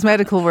medical words,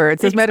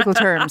 those medical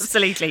terms.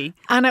 Absolutely.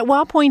 And at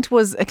what point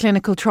was a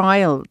clinical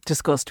trial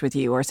discussed with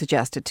you or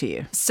suggested to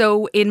you?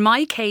 So in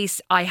my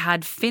case, I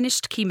had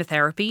finished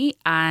chemotherapy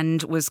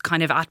and was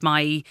kind of at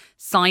my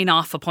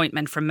sign-off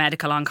appointment from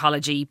medical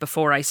oncology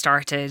before I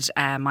started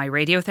my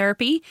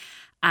radiotherapy.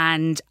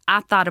 And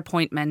at that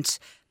appointment,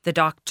 the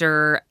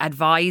doctor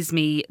advised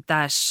me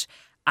that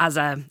as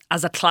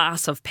a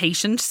class of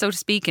patient, so to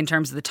speak, in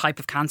terms of the type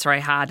of cancer I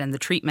had and the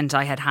treatment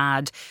I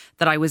had,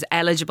 that I was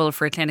eligible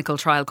for a clinical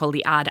trial called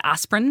the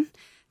Ad-Aspirin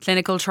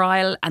clinical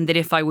trial, and that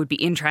if I would be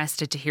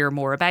interested to hear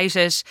more about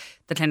it,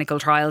 the clinical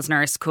trials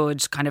nurse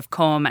could kind of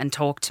come and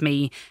talk to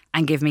me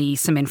and give me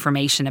some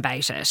information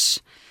about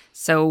it.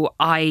 So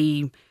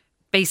I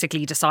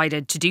basically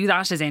decided to do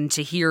that, as in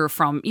to hear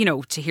from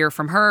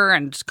her,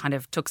 and kind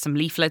of took some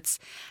leaflets.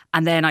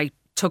 And then I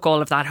took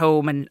all of that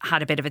home and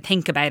had a bit of a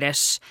think about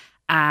it,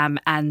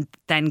 and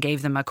then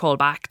gave them a call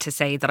back to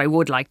say that I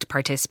would like to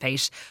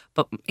participate.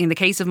 But in the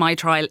case of my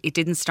trial, it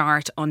didn't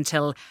start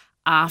until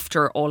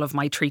after all of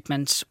my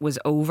treatment was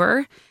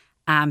over,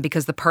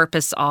 because the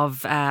purpose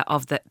of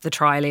the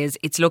trial is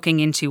it's looking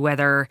into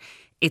whether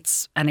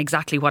it's, and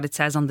exactly what it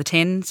says on the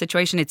tin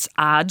situation, it's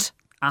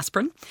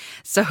aspirin.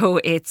 So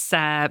it's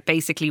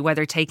basically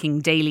whether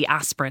taking daily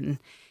aspirin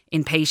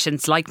in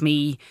patients like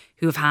me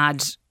who've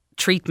had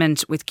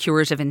treatment with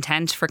curative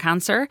intent for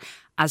cancer,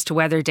 as to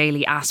whether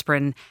daily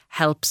aspirin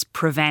helps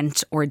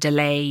prevent or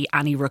delay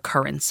any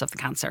recurrence of the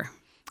cancer.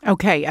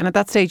 Okay, and at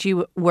that stage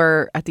you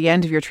were, at the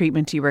end of your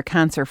treatment, you were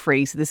cancer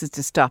free, so this is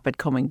to stop it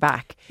coming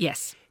back.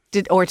 Yes.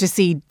 Or to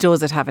see,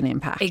 does it have an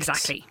impact?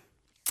 Exactly.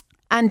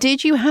 And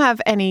did you have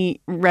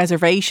any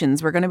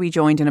reservations? We're going to be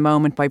joined in a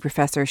moment by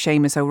Professor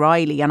Seamus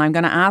O'Reilly, and I'm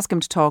going to ask him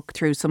to talk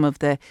through some of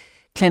the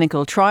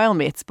clinical trial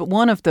myths, but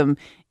one of them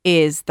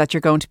is that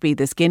you're going to be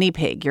this guinea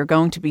pig. You're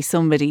going to be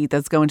somebody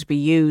that's going to be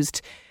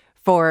used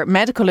for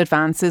medical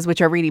advances,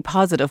 which are really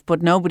positive,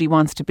 but nobody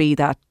wants to be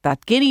that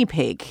guinea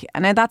pig.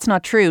 And now that's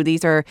not true.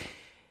 These are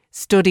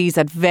studies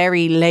at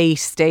very late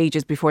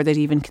stages before they'd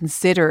even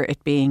consider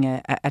it being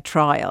a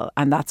trial.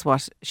 And that's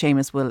what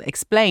Seamus will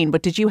explain.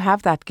 But did you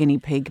have that guinea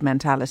pig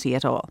mentality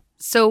at all?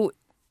 So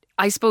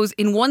I suppose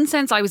in one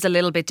sense I was a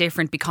little bit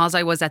different because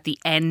I was at the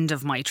end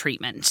of my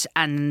treatment.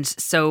 And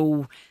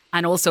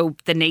also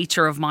the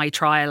nature of my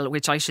trial,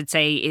 which I should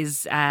say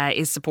is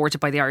supported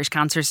by the Irish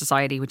Cancer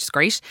Society, which is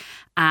great,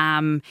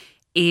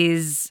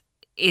 is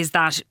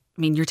that,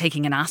 I mean, you're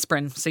taking an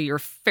aspirin, so you're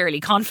fairly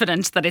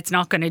confident that it's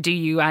not going to do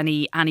you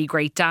any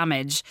great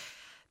damage.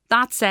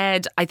 That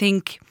said, I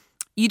think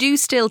you do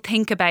still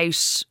think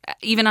about,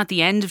 even at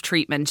the end of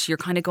treatment, you're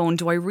kind of going,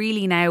 do I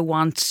really now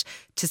want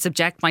to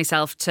subject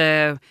myself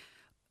to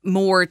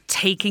more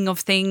taking of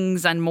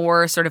things and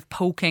more sort of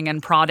poking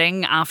and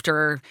prodding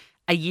after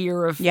a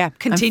year of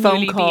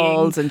continually and phone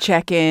calls being and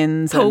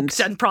check-ins poked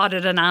and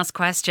prodded and asked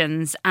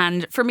questions?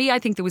 And for me, I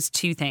think there was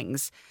two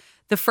things.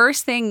 The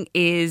first thing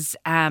is,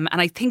 and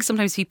I think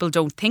sometimes people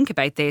don't think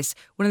about this,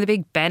 one of the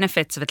big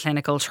benefits of a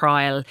clinical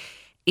trial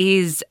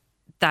is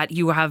that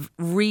you have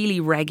really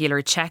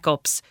regular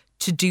checkups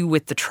to do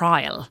with the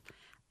trial.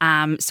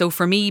 So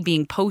for me,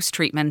 being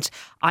post-treatment,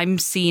 I'm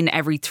seen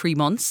every 3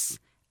 months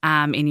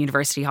in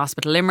University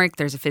Hospital Limerick.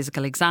 There's a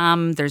physical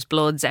exam, there's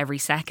bloods every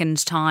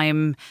second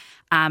time.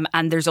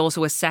 And there's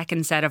also a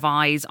second set of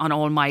eyes on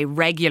all my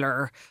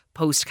regular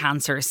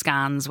post-cancer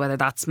scans, whether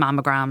that's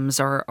mammograms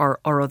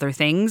or other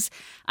things.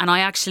 And I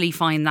actually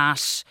find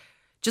that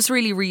just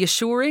really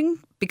reassuring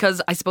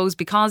because I suppose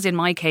because in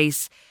my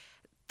case,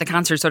 the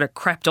cancer sort of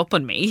crept up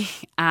on me.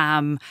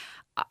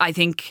 I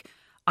think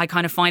I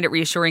kind of find it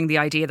reassuring, the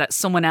idea that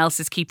someone else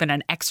is keeping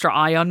an extra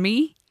eye on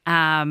me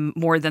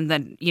more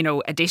than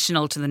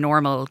additional to the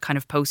normal kind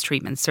of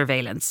post-treatment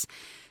surveillance.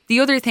 The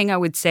other thing I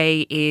would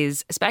say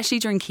is, especially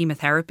during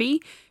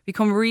chemotherapy,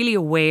 become really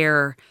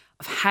aware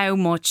of how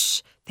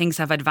much things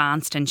have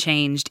advanced and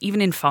changed, even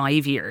in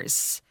 5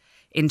 years,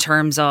 in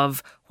terms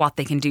of what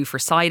they can do for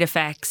side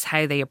effects,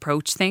 how they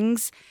approach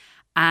things.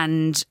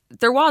 And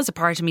there was a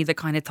part of me that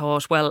kind of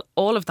thought, well,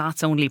 all of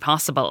that's only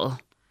possible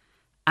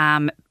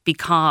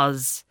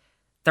because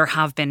there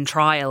have been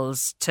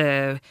trials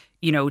to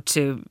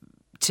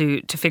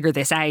figure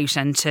this out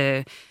and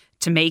to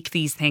make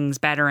these things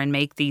better and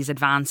make these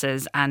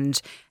advances. And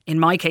in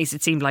my case,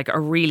 it seemed like a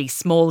really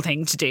small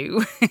thing to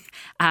do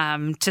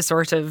to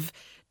sort of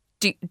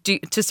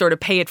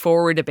pay it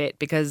forward a bit,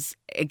 because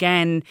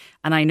again,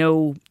 and I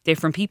know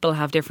different people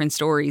have different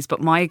stories,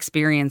 but my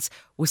experience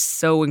was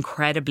so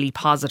incredibly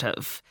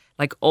positive.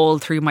 Like all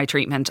through my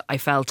treatment, I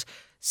felt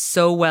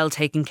so well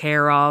taken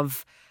care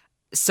of,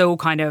 so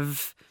kind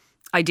of,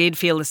 I did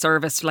feel the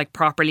service like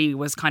properly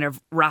was kind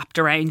of wrapped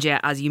around you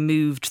as you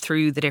moved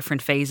through the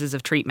different phases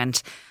of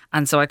treatment.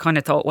 And so I kind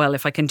of thought, well,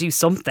 if I can do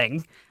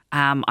something,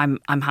 I'm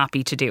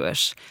happy to do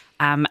it.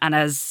 And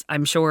as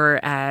I'm sure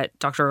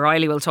Dr.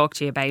 O'Reilly will talk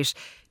to you about,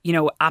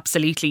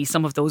 absolutely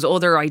some of those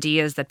other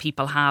ideas that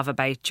people have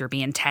about you're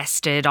being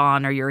tested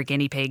on or you're a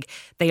guinea pig,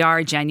 they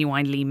are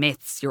genuinely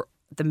myths.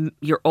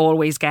 You're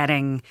always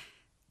getting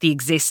the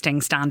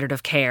existing standard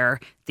of care.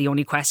 The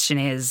only question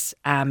is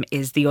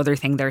the other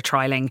thing they're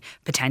trialling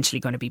potentially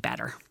going to be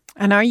better?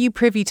 And are you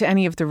privy to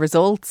any of the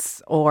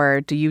results,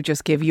 or do you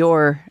just give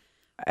your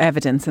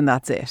evidence and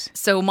that's it?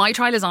 So my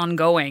trial is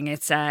ongoing.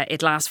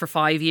 It lasts for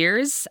 5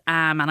 years,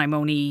 and I'm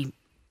only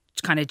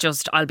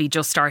I'll be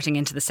just starting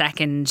into the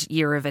second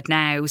year of it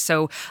now.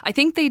 So I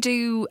think they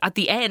do, at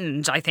the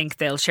end, I think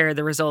they'll share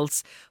the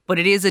results, but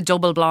it is a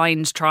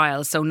double-blind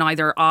trial. So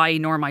neither I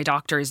nor my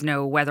doctors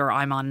know whether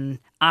I'm on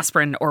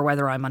aspirin or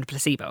whether I'm on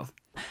placebo.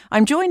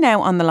 I'm joined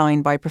now on the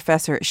line by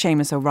Professor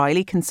Seamus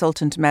O'Reilly,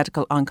 Consultant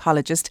Medical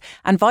Oncologist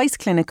and Vice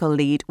Clinical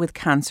Lead with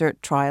Cancer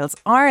Trials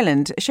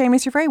Ireland.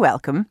 Seamus, you're very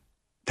welcome.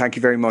 Thank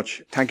you very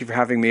much. Thank you for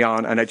having me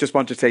on. And I just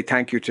want to say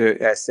thank you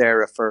to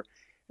Sarah for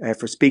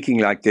speaking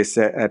like this.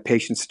 A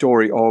patient's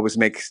story always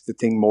makes the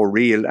thing more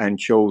real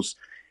and shows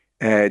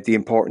the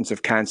importance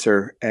of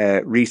cancer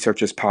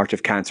research as part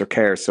of cancer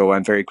care. So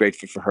I'm very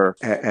grateful for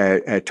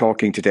her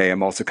talking today.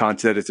 I'm also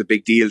conscious that it's a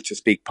big deal to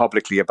speak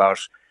publicly about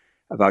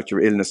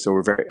your illness. So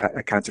we're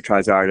at Cancer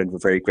Trials Ireland, we're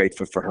very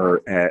grateful for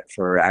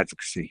her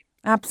advocacy.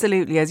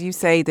 Absolutely. As you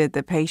say, that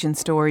the patient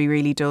story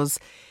really does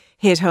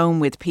hit home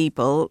with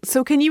people.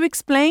 So can you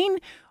explain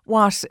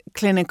what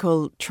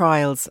clinical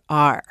trials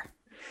are?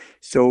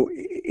 So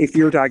if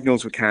you're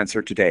diagnosed with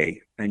cancer today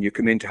and you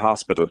come into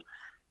hospital,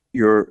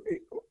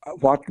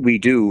 what we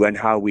do and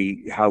how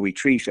we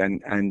treat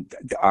and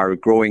our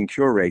growing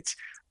cure rates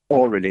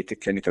all relate to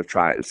clinical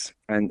trials.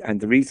 And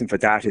the reason for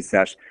that is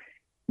that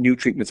new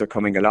treatments are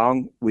coming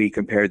along. We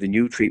compare the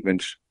new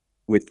treatment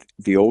with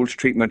the old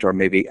treatment, or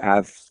maybe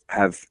have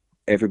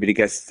everybody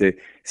gets the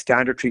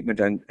standard treatment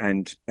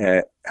and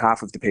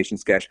half of the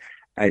patients get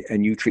a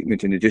new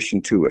treatment in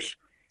addition to it.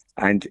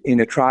 And in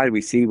a trial,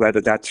 we see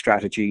whether that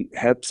strategy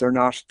helps or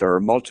not. There are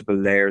multiple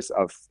layers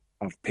of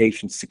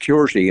patient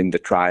security in the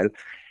trial,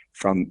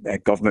 from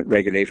government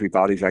regulatory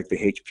bodies like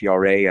the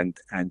HPRA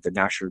and the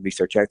National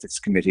Research Ethics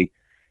Committee,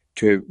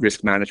 to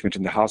risk management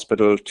in the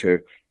hospital, to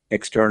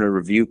external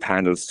review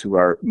panels who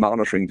are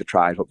monitoring the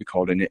trial, what we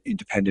call an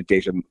independent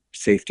data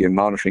safety and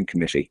monitoring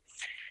committee.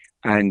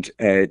 And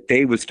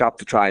they will stop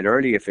the trial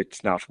early if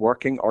it's not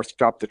working, or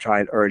stop the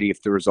trial early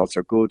if the results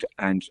are good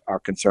and are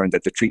concerned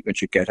that the treatment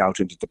should get out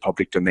into the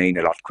public domain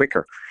a lot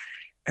quicker.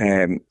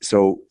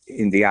 So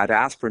in the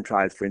Ad-Aspirin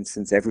trial, for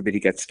instance, everybody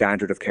gets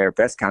standard of care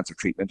breast cancer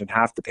treatment, and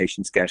half the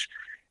patients get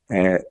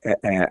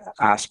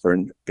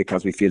aspirin,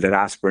 because we feel that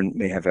aspirin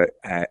may have a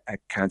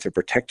cancer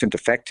protectant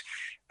effect,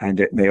 and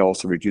it may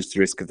also reduce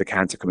the risk of the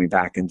cancer coming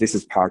back. And this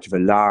is part of a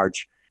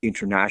large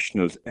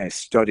international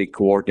study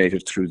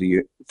coordinated through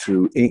the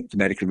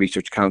Medical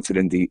Research Council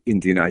in the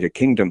United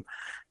Kingdom.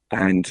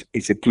 And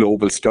it's a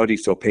global study,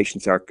 so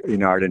patients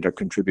in Ireland are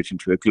contributing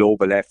to a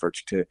global effort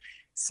to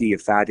see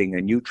if adding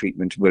a new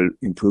treatment will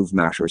improve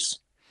matters.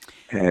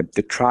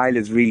 The trial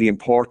is really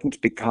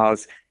important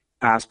because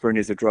aspirin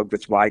is a drug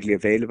that's widely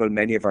available.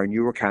 Many of our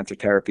newer cancer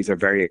therapies are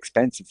very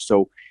expensive,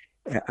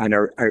 and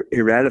are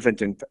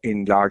irrelevant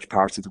in large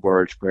parts of the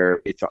world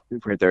where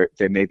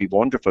they may be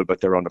wonderful,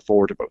 but they're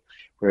unaffordable.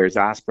 Whereas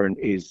aspirin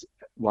is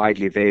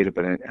widely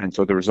available, and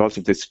so the results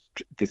of this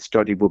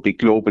study will be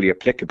globally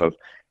applicable,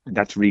 and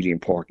that's really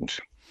important.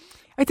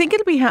 I think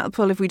it'll be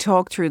helpful if we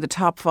talk through the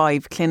top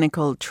 5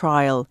 clinical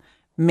trial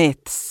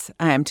myths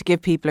to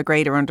give people a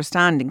greater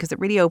understanding, because it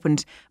really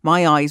opened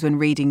my eyes when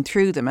reading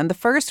through them. And the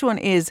first one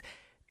is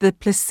the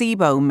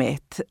placebo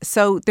myth.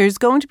 So there's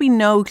going to be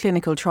no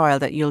clinical trial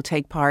that you'll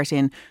take part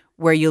in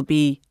where you'll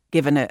be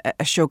given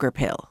a sugar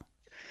pill.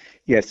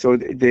 Yes, so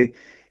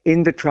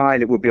in the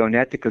trial it would be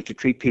unethical to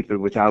treat people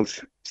without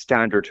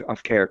standard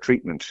of care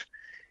treatment.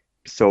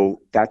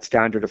 So that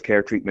standard of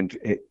care treatment,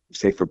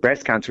 say for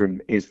breast cancer,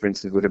 for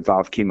instance, would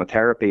involve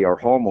chemotherapy or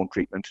hormone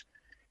treatment.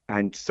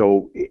 And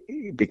so,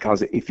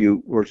 because if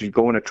you were to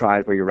go in a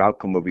trial where your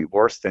outcome would be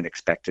worse than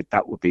expected,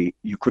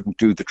 you couldn't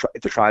do the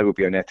trial would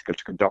be unethical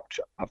to conduct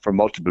for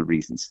multiple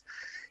reasons.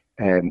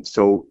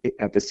 So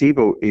a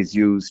placebo is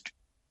used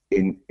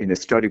in a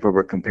study where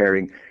we're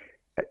comparing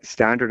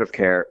standard of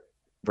care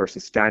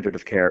versus standard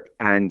of care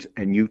and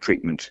a new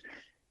treatment.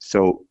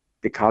 So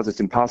because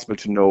it's impossible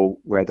to know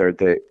whether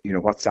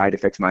what side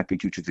effects might be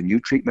due to the new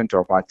treatment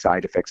or what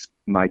side effects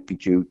might be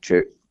due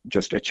to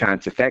just a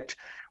chance effect,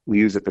 we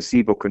use a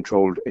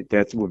placebo-controlled,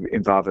 that would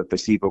involve a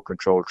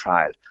placebo-controlled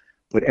trial.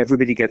 But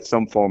everybody gets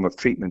some form of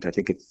treatment. I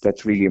think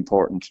that's really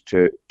important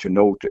to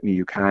note. I mean,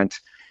 you can't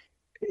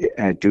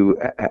do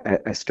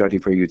a study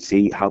where you'd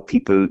see how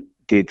people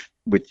did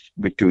with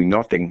doing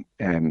nothing.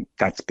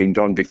 That's been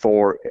done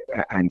before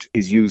and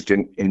is used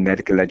in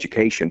medical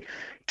education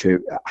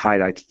to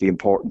highlight the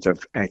importance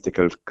of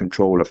ethical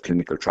control of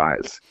clinical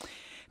trials.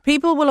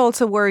 People will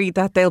also worry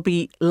that they'll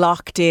be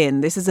locked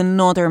in. This is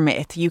another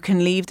myth. You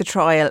can leave the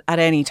trial at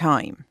any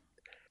time.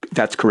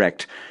 That's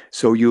correct.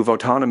 So you have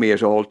autonomy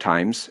at all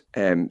times.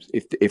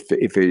 If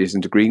it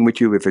isn't agreeing with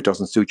you, if it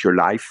doesn't suit your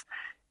life,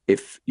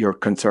 if you're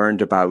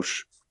concerned about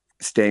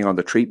staying on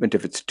the treatment,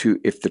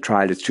 if the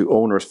trial is too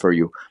onerous for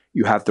you,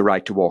 you have the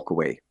right to walk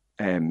away.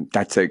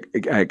 That's a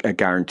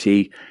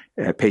guarantee.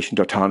 Patient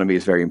autonomy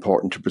is very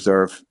important to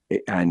preserve,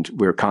 and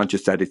we're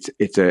conscious that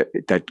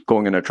that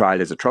going on a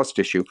trial is a trust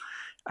issue.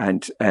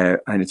 And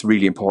it's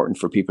really important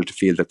for people to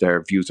feel that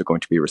their views are going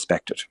to be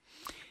respected.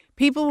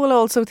 People will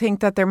also think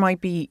that there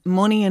might be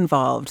money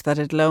involved, that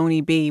it'll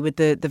only be with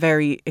the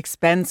very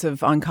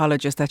expensive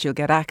oncologist that you'll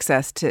get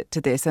access to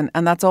this. And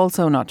that's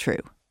also not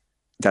true.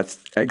 That's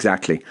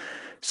exactly.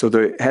 So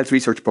the Health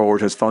Research Board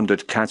has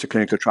funded cancer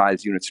clinical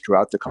trials units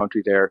throughout the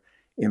country. They're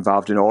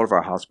involved in all of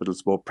our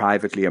hospitals, both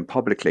privately and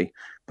publicly.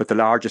 But the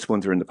largest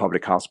ones are in the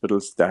public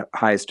hospitals. The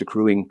highest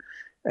accruing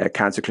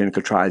cancer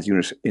clinical trials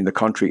unit in the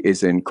country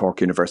is in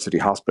Cork University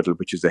Hospital,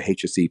 which is a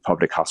HSE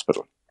public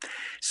hospital.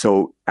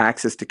 So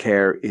access to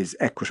care is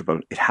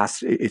equitable.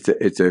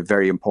 It's a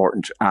very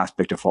important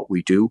aspect of what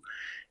we do.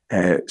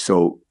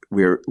 So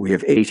we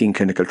have 18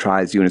 clinical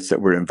trials units that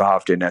we're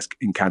involved in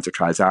Cancer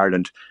Trials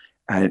Ireland,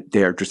 and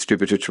they are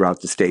distributed throughout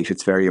the state.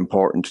 It's very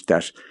important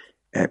that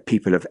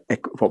people have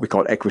what we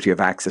call equity of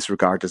access,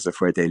 regardless of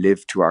where they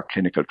live, to our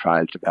clinical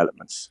trial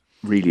developments.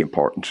 Really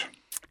important.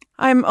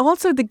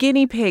 Also, the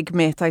guinea pig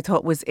myth I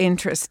thought was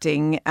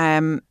interesting,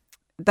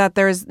 that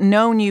there's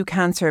no new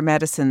cancer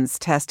medicines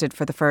tested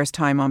for the first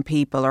time on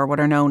people, or what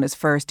are known as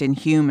first in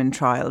human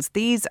trials.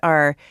 These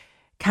are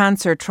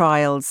cancer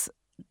trials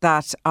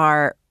that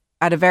are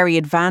at a very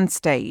advanced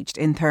stage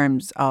in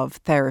terms of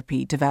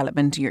therapy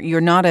development. You're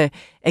not a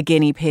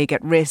guinea pig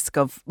at risk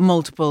of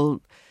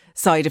multiple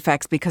side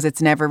effects because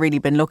it's never really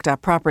been looked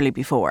at properly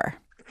before.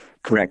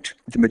 Correct.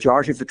 The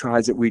majority of the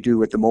trials that we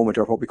do at the moment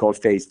are what we call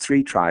phase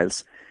 3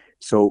 trials.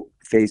 So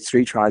phase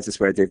 3 trials is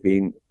where they've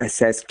been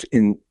assessed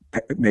in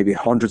maybe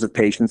hundreds of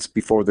patients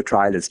before the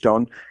trial is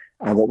done.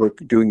 And what we're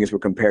doing is we're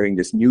comparing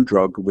this new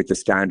drug with the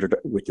standard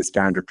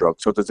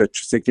drug. So there's a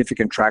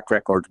significant track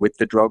record with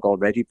the drug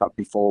already, but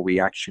before we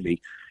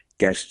actually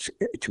get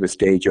to a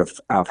stage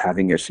of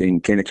having it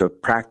in clinical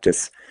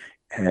practice,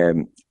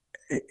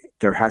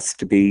 there has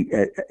to be,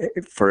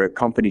 for a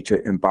company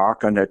to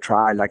embark on a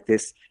trial like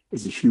this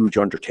is a huge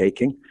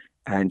undertaking.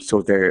 And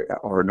so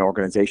or an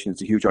organization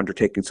is a huge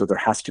undertaking. So there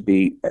has to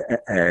be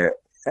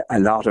a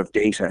lot of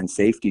data and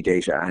safety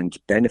data and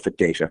benefit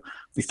data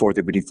before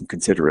they would even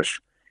consider it.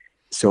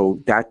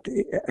 So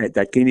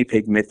that guinea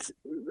pig myth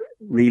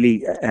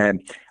really,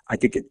 I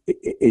think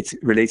it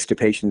relates to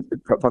patients.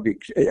 Probably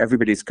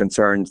everybody's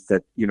concerned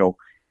that,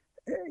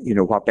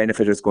 what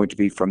benefit is going to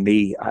be from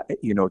me.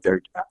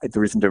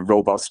 There isn't a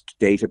robust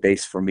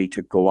database for me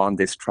to go on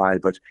this trial,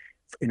 but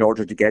in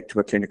order to get to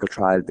a clinical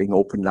trial being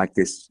open like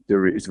this,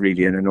 there is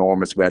really an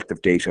enormous wealth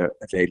of data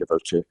available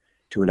to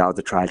allow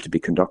the trial to be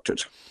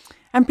conducted.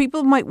 And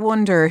people might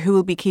wonder who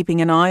will be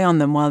keeping an eye on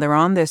them while they're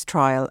on this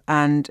trial.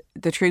 And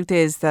the truth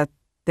is that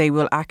they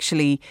will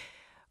actually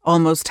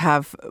almost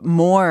have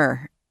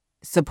more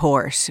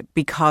support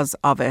because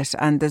of it.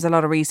 And there's a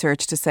lot of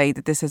research to say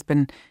that this has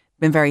been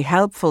very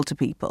helpful to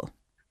people.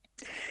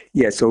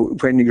 Yeah, so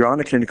when you're on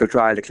a clinical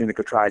trial, the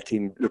clinical trial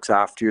team looks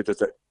after you.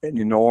 There's an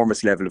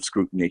enormous level of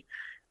scrutiny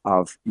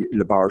of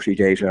laboratory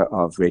data,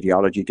 of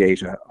radiology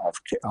data,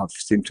 of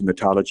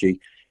symptomatology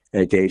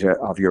data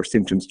of your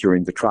symptoms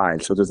during the trial.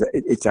 So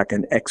it's like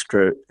an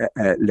extra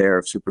layer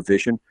of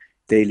supervision.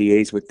 They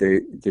liaise with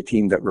the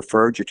team that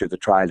referred you to the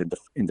trial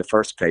in the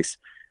first place,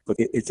 but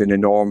it's an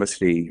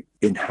enormously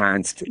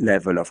enhanced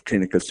level of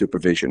clinical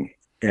supervision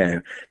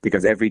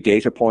because every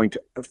data point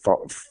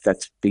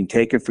that's been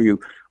taken for you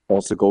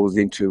also goes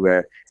into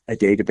a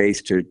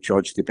database to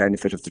judge the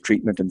benefit of the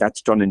treatment, and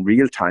that's done in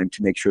real time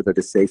to make sure that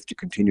it's safe to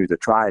continue the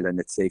trial and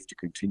it's safe to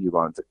continue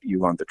on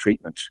the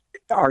treatment.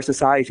 Our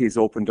society is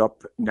opened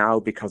up now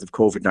because of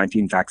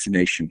COVID-19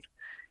 vaccination,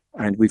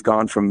 and we've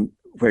gone from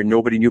where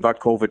nobody knew about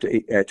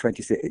COVID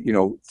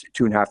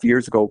 2.5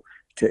 years ago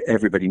to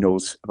everybody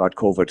knows about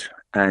COVID.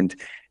 And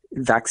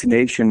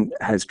vaccination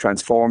has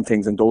transformed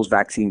things, and those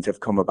vaccines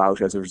have come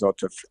about as a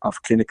result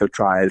of clinical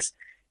trials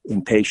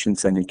in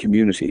patients and in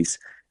communities.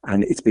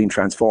 And it's been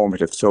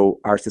transformative. So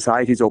our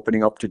society is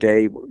opening up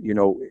today,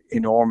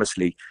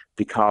 enormously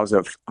because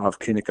of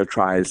clinical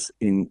trials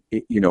and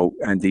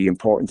the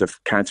importance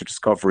of cancer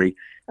discovery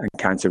and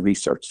cancer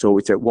research. So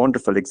it's a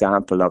wonderful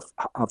example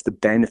of the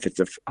benefits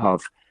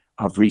of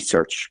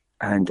research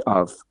and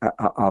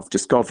of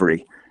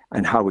discovery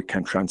and how it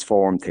can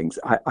transform things.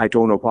 I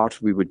don't know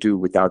what we would do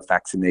without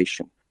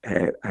vaccination.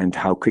 And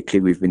how quickly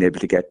we've been able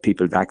to get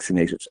people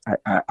vaccinated.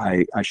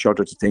 I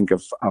shudder to think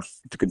of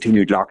the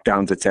continued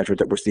lockdowns, etc.,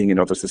 that we're seeing in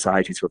other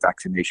societies where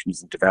vaccination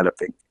isn't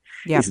developing,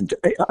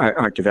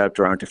 aren't developed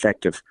or aren't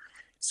effective.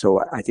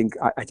 So I think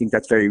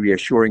that's very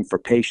reassuring for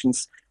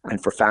patients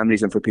and for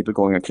families and for people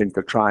going on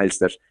clinical trials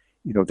that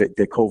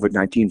the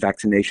COVID-19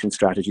 vaccination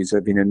strategies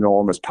have been an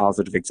enormous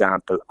positive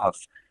example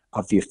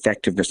of the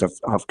effectiveness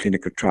of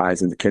clinical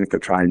trials and the clinical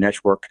trial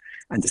network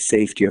and the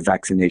safety of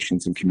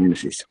vaccinations in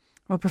communities.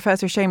 Well,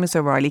 Professor Seamus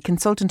O'Reilly,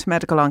 Consultant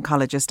Medical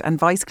Oncologist and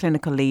Vice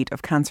Clinical Lead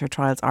of Cancer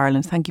Trials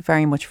Ireland, thank you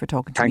very much for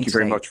talking to me today. Thank you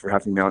very much for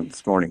having me on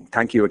this morning.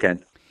 Thank you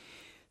again.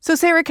 So,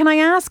 Sarah, can I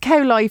ask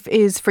how life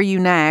is for you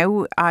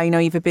now? I know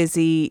you have a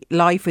busy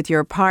life with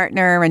your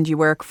partner and you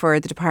work for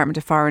the Department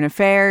of Foreign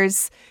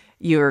Affairs.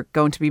 You're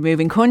going to be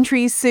moving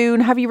countries soon.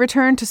 Have you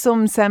returned to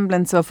some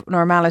semblance of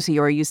normality,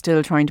 or are you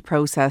still trying to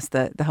process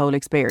the whole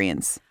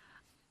experience?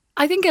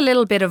 I think a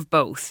little bit of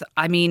both.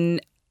 I mean,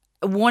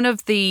 one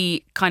of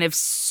the kind of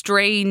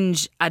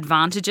strange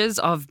advantages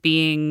of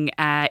being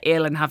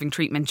ill and having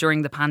treatment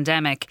during the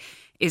pandemic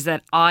is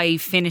that I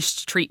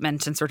finished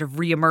treatment and sort of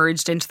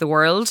re-emerged into the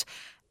world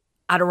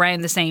at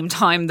around the same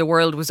time the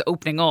world was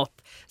opening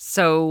up.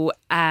 So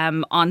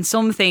on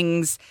some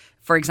things,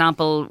 for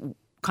example,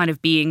 kind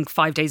of being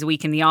 5 days a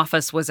week in the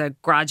office was a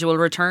gradual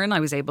return.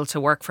 I was able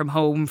to work from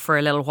home for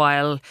a little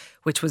while,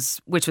 which was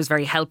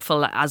very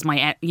helpful as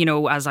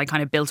as I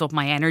kind of built up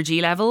my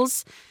energy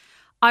levels.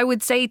 I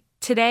would say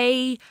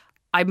today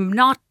I'm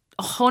not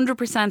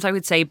 100%, I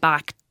would say,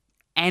 back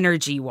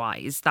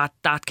energy-wise.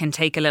 That can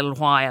take a little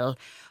while.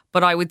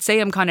 But I would say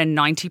I'm kind of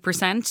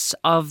 90%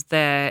 of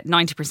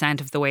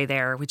the way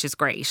there, which is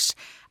great.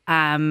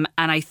 And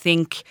I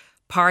think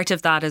part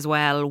of that as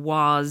well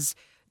was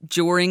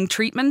during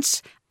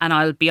treatment. And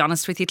I'll be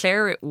honest with you,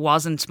 Claire, it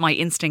wasn't my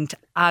instinct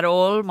at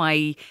all.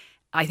 I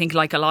think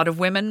like a lot of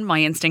women,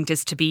 my instinct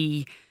is to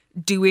be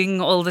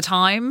doing all the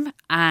time.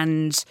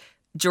 And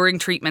during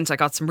treatment, I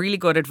got some really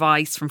good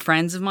advice from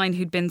friends of mine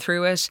who'd been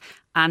through it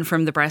and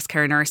from the breast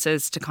care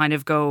nurses to kind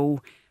of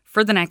go,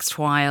 for the next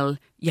while,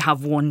 you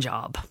have one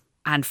job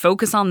and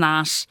focus on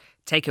that,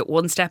 take it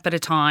one step at a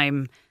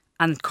time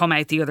and come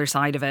out the other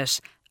side of it,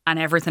 and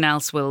everything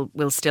else will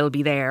still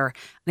be there.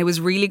 And it was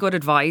really good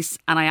advice.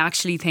 And I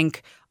actually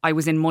think I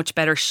was in much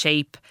better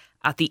shape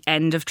at the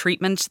end of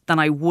treatment than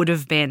I would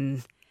have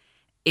been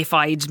if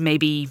I'd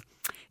maybe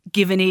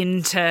given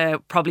in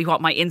to probably what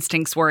my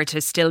instincts were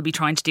to still be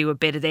trying to do a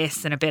bit of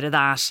this and a bit of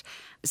that.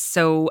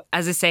 So,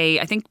 as I say,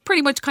 I think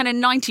pretty much kind of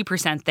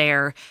 90%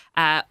 there,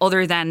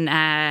 other than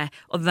my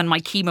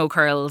chemo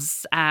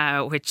curls,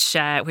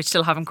 which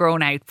still haven't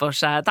grown out, but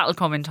that'll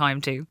come in time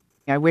too.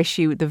 I wish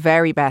you the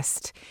very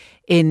best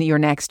in your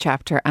next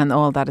chapter and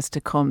all that is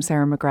to come.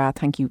 Sarah McGrath,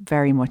 thank you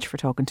very much for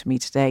talking to me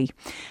today.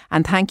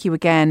 And thank you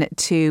again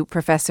to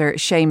Professor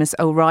Seamus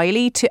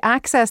O'Reilly. To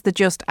access the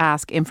Just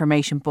Ask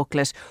information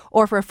booklet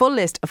or for a full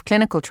list of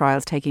clinical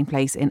trials taking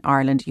place in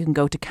Ireland, you can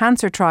go to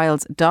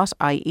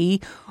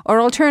cancertrials.ie, or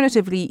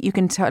alternatively, you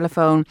can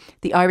telephone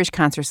the Irish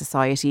Cancer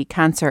Society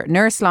Cancer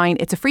Nurse Line.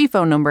 It's a free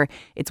phone number.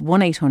 It's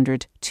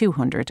 1800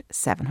 200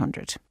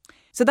 700.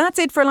 So that's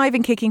it for Alive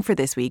and Kicking for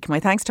this week.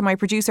 My thanks to my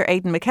producer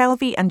Aidan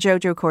McKelvey and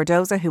Jojo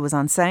Cordoza, who was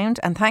on sound.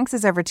 And thanks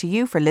as ever to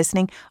you for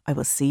listening. I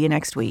will see you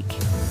next week.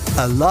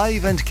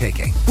 Alive and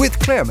Kicking with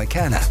Claire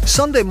McKenna.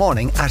 Sunday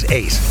morning at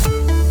 8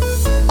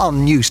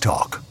 on News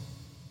Talk.